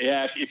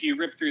 If you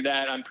rip through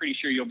that, I'm pretty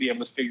sure you'll be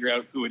able to figure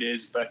out who it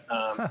is. But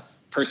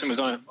person was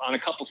on a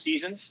couple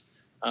seasons,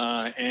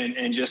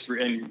 and just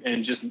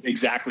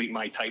exactly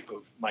my type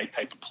of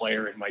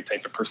player and my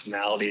type of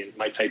personality and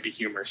my type of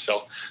humor.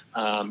 So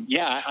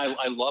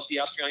I love the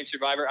Australian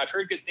Survivor. I've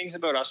heard good things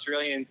about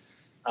Australian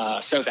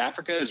South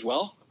Africa as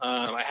well.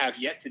 I have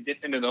yet to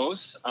dip into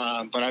those,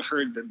 but I've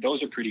heard that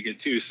those are pretty good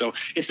too. So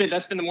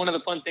that's been one of the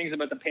fun things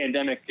about the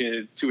pandemic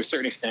to a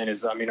certain extent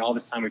is, I mean, all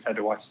this time we've had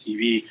to watch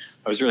TV,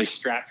 I was really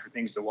strapped for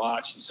things to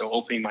watch. And so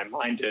opening my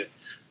mind to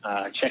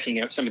checking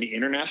out some of the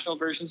international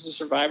versions of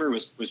Survivor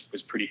was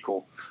pretty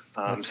cool.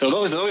 So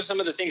those are some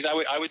of the things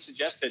I would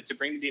suggest to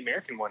bring to the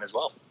American one as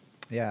well.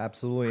 Yeah,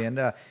 absolutely. And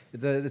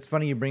it's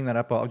funny you bring that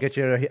up. I'll get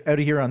you out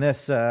of here on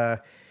this.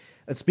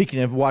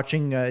 Speaking of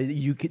watching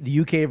the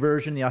UK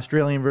version, the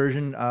Australian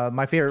version,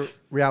 my favorite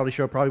reality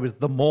show probably was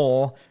The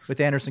Mole with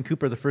Anderson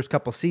Cooper the first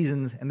couple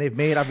seasons, and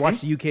I've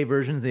watched the UK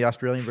versions, the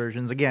Australian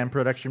versions. Again,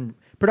 production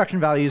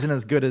value isn't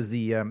as good as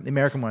the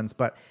American ones,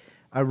 but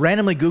I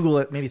randomly Google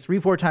it maybe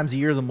 3-4 times a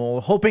year, The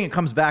Mole, hoping it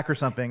comes back or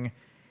something.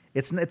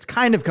 It's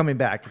kind of coming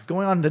back. It's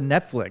going on to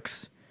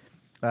Netflix,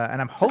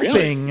 and I'm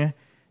hoping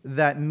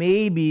that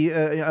maybe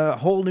a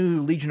whole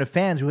new legion of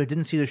fans who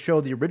didn't see the show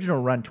the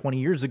original run 20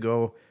 years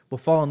ago will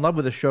fall in love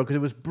with the show because it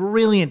was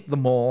brilliant, The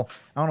Mole.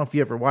 I don't know if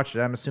you ever watched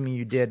it. I'm assuming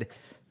you did.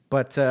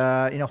 But,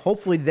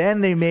 hopefully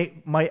then they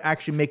might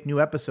actually make new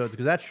episodes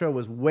because that show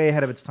was way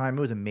ahead of its time.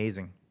 It was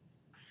amazing.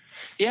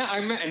 Yeah, I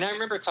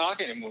remember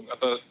talking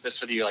about this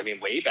with you,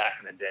 way back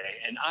in the day.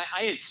 And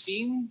I had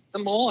seen The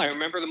Mole. I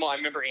remember The Mole. I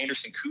remember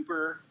Anderson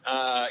Cooper.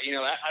 I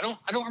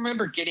don't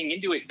remember getting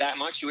into it that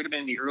much. It would have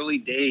been the early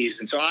days.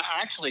 And so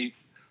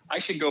I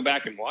should go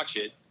back and watch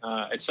it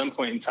at some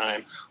point in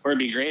time. Or it'd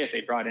be great if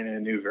they brought in a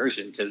new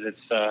version because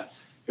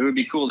it would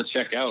be cool to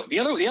check out. The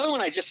other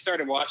one I just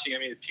started watching. I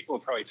mean, people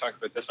have probably talked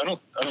about this. I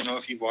don't know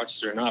if you've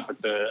watched it or not, but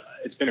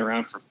it's been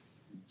around for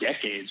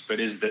decades. But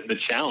is the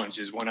Challenge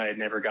is one I had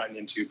never gotten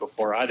into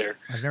before either.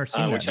 I've never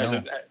seen which that.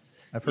 Has no.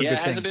 I've heard good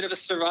has things. a bit of a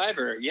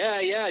Survivor.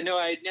 No,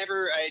 I had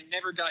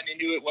never gotten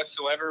into it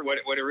whatsoever.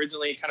 What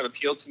originally kind of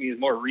appealed to me is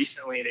more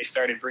recently they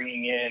started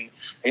bringing in.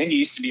 I think it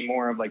used to be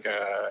more of like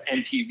a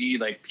MTV,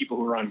 like people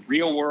who were on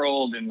Real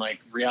World and like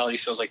reality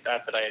shows like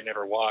that I had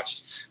never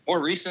watched. More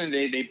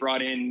recently, they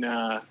brought in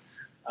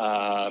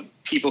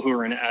people who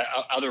are in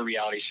other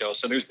reality shows.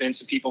 So there's been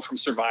some people from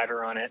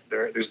Survivor on it.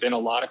 There's been a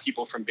lot of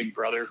people from Big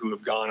Brother who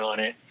have gone on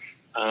it,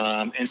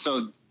 and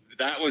so.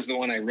 That was the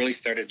one I really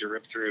started to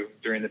rip through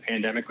during the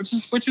pandemic, which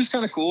is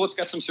kind of cool. It's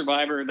got some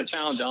Survivor, the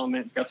challenge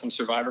element. It's got some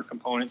Survivor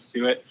components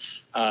to it.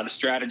 The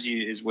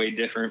strategy is way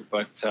different,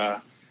 but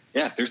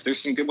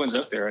there's some good ones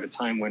out there at a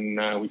time when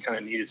we kind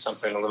of needed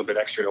something a little bit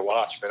extra to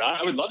watch. But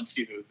I would love to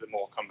see the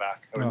Mole come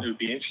back. It would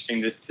be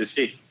interesting to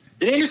see.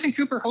 Did Anderson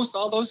Cooper host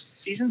all those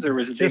seasons, or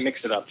was it they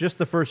mix it up? Just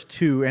the first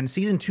two, and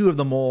season 2 of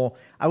The Mole,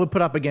 I would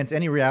put up against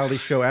any reality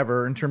show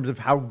ever in terms of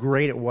how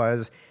great it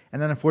was.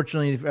 And then,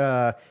 unfortunately,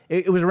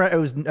 it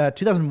was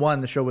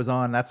 2001. The show was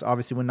on. That's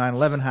obviously when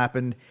 9/11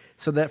 happened.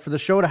 So that for the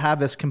show to have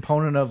this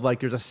component of like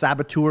there's a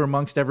saboteur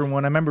amongst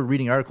everyone. I remember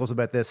reading articles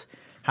about this,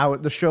 how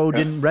the show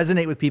didn't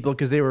resonate with people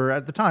because they were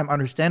at the time,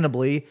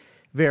 understandably,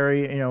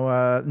 very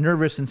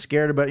nervous and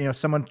scared about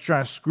someone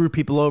trying to screw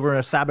people over,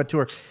 a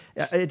saboteur.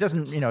 It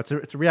doesn't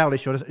it's a reality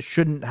show. It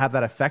shouldn't have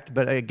that effect,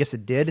 but I guess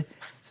it did.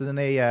 So then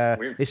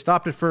they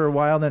stopped it for a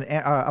while. Then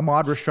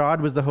Ahmad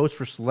Rashad was the host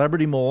for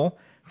Celebrity Mole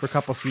for a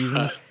couple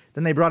seasons.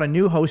 Then they brought a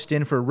new host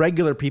in for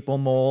Regular People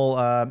Mole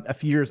a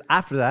few years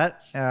after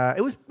that.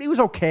 It was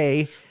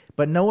okay,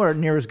 but nowhere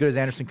near as good as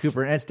Anderson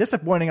Cooper. And it's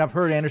disappointing. I've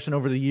heard Anderson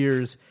over the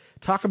years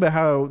talk about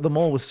how The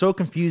Mole was so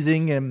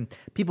confusing and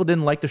people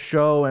didn't like the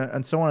show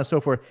and so on and so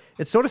forth.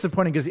 It's so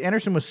disappointing because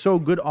Anderson was so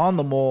good on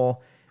The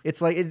Mole.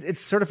 It's like it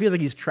sort of feels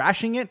like he's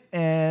trashing it,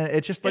 and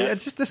it's just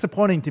it's just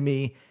disappointing to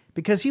me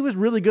because he was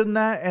really good in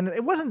that, and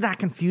it wasn't that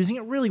confusing.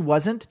 It really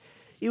wasn't.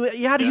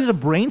 You had to use a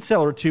brain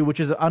cell or two, which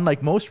is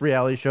unlike most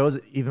reality shows,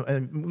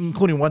 even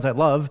including ones I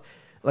love,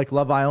 like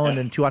Love Island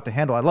and Too Hot to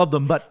Handle. I love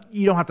them, but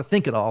you don't have to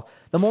think at all.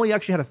 The Mole, you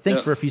actually had to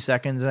think for a few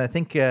seconds, and I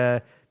think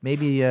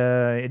maybe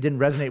it didn't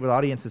resonate with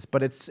audiences,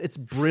 but it's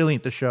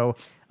brilliant, the show.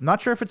 I'm not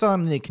sure if it's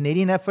on the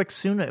Canadian Netflix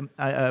soon,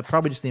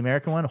 probably just the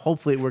American one.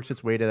 Hopefully it works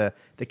its way to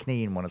the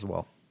Canadian one as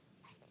well.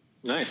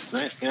 Nice.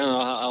 Yeah,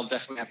 I'll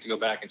definitely have to go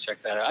back and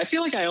check that out. I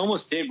feel like I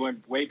almost did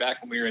way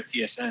back when we were at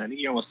TSN. I think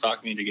you almost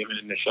talked me into giving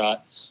it a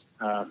shot.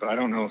 But I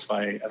don't know if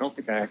I don't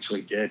think I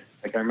actually did.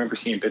 Like I remember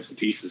seeing bits and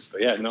pieces,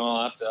 but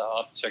I'll have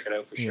to check it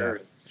out for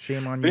sure.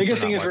 Shame on you. The good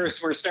thing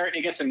is we're starting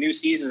to get some new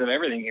seasons of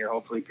everything here,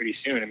 hopefully pretty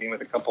soon. I mean,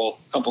 with a couple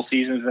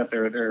seasons that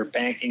they're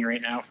banking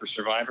right now for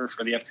Survivor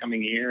for the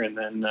upcoming year, and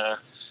then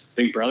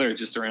Big Brother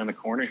just around the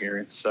corner here.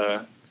 It's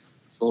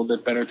a little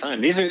bit better time.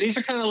 These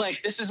are kind of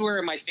like, this is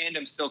where my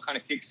fandom still kind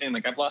of kicks in.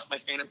 Like I've lost my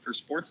fandom for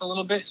sports a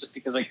little bit just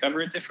because I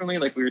cover it differently,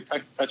 like we were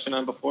touching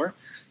on before.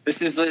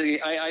 This is like,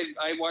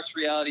 I watch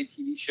reality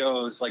TV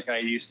shows like I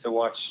used to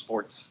watch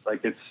sports.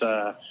 Like it's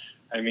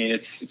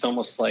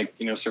almost like,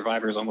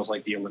 Survivor is almost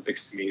like the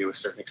Olympics to me to a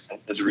certain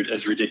extent, as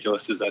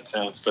ridiculous as that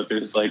sounds. But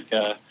there's like,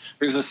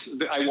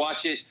 I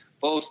watch it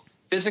both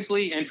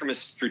physically and from a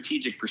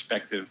strategic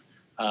perspective.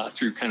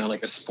 Through kind of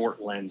like a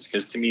sport lens,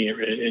 because to me it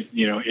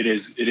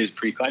is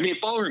pretty cool. I mean,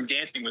 if ballroom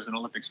dancing was an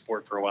Olympic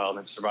sport for a while,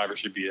 then Survivor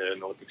should be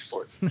an Olympic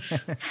sport.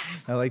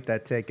 I like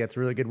that take. That's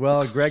really good.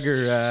 Well, Gregor,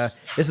 this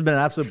has been an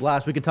absolute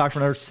blast. We can talk for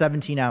another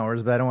 17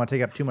 hours, but I don't want to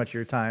take up too much of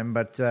your time.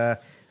 But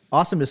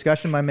awesome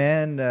discussion, my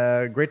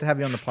man. Great to have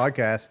you on the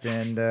podcast.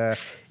 And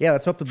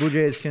let's hope the Blue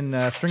Jays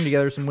can string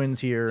together some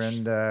wins here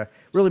and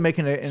really make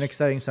an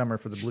exciting summer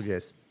for the Blue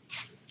Jays.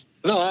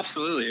 No,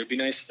 absolutely. It'd be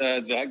nice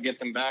to get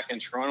them back in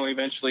Toronto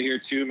eventually here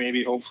too.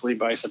 Maybe hopefully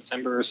by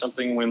September or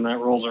something when that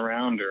rolls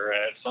around, or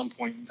at some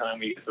point in time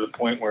we get to the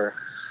point where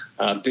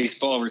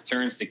baseball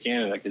returns to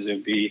Canada, because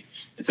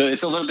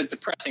it's a little bit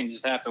depressing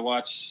just to have to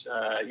watch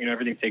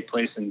everything take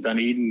place in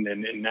Dunedin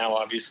and now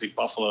obviously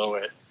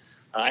Buffalo.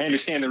 I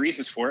understand the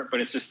reasons for it, but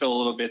it's just still a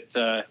little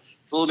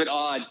bit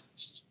odd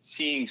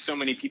seeing so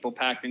many people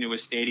packed into a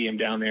stadium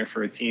down there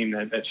for a team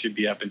that should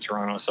be up in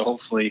Toronto. So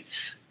hopefully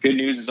good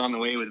news is on the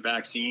way with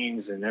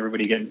vaccines and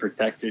everybody getting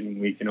protected, and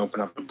we can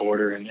open up the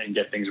border and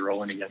get things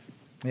rolling again.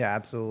 Yeah,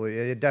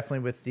 absolutely. Definitely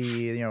with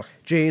the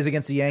Jays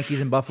against the Yankees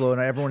in Buffalo,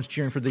 and everyone's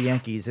cheering for the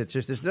Yankees. It's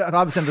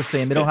obviously I'm just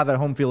saying they don't have that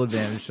home field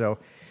advantage. So,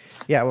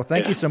 yeah. Well,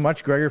 thank you so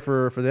much, Gregor,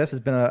 for this.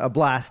 It's been a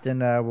blast, and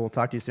we'll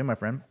talk to you soon, my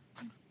friend.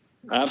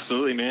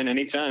 Absolutely, man.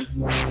 Anytime.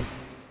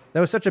 That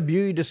was such a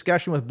beauty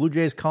discussion with Blue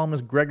Jays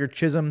columnist Gregor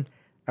Chisholm.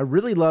 I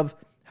really love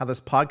how this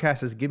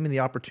podcast has given me the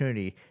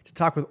opportunity to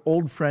talk with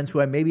old friends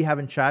who I maybe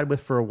haven't chatted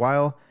with for a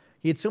while.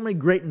 He had so many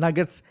great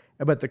nuggets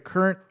about the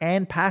current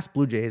and past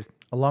Blue Jays,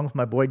 along with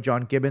my boy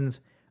John Gibbons.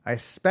 I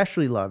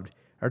especially loved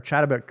our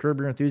chat about Curb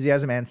Your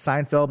Enthusiasm and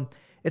Seinfeld.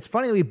 It's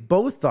funny that we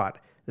both thought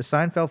the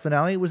Seinfeld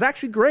finale was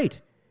actually great.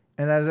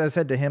 And as I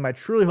said to him, I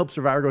truly hope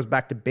Survivor goes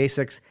back to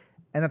basics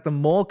and that The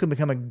Mole can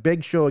become a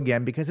big show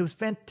again, because it was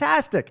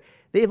fantastic.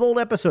 They have old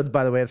episodes,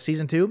 by the way, of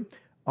Season 2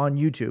 on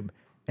YouTube.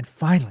 And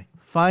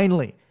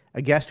finally,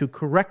 a guest who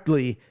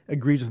correctly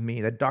agrees with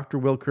me that Dr.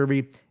 Will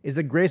Kirby is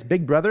the greatest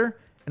Big Brother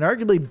and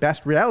arguably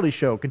best reality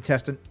show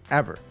contestant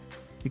ever.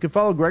 You can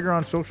follow Gregor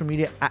on social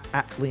media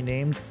aptly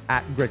named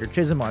 @Gregor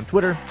Chisholm on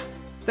Twitter.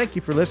 Thank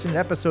you for listening to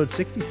episode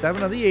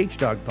 67 of the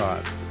H-Dog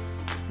Pod.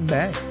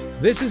 Bang.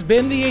 This has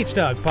been the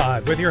H-Dog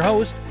Pod with your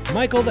host,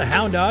 Michael the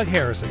Hound Dog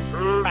Harrison.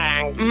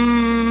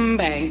 Bang.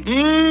 Bang.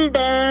 Bang.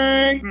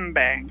 Bang.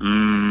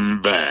 Bang.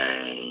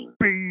 Bang.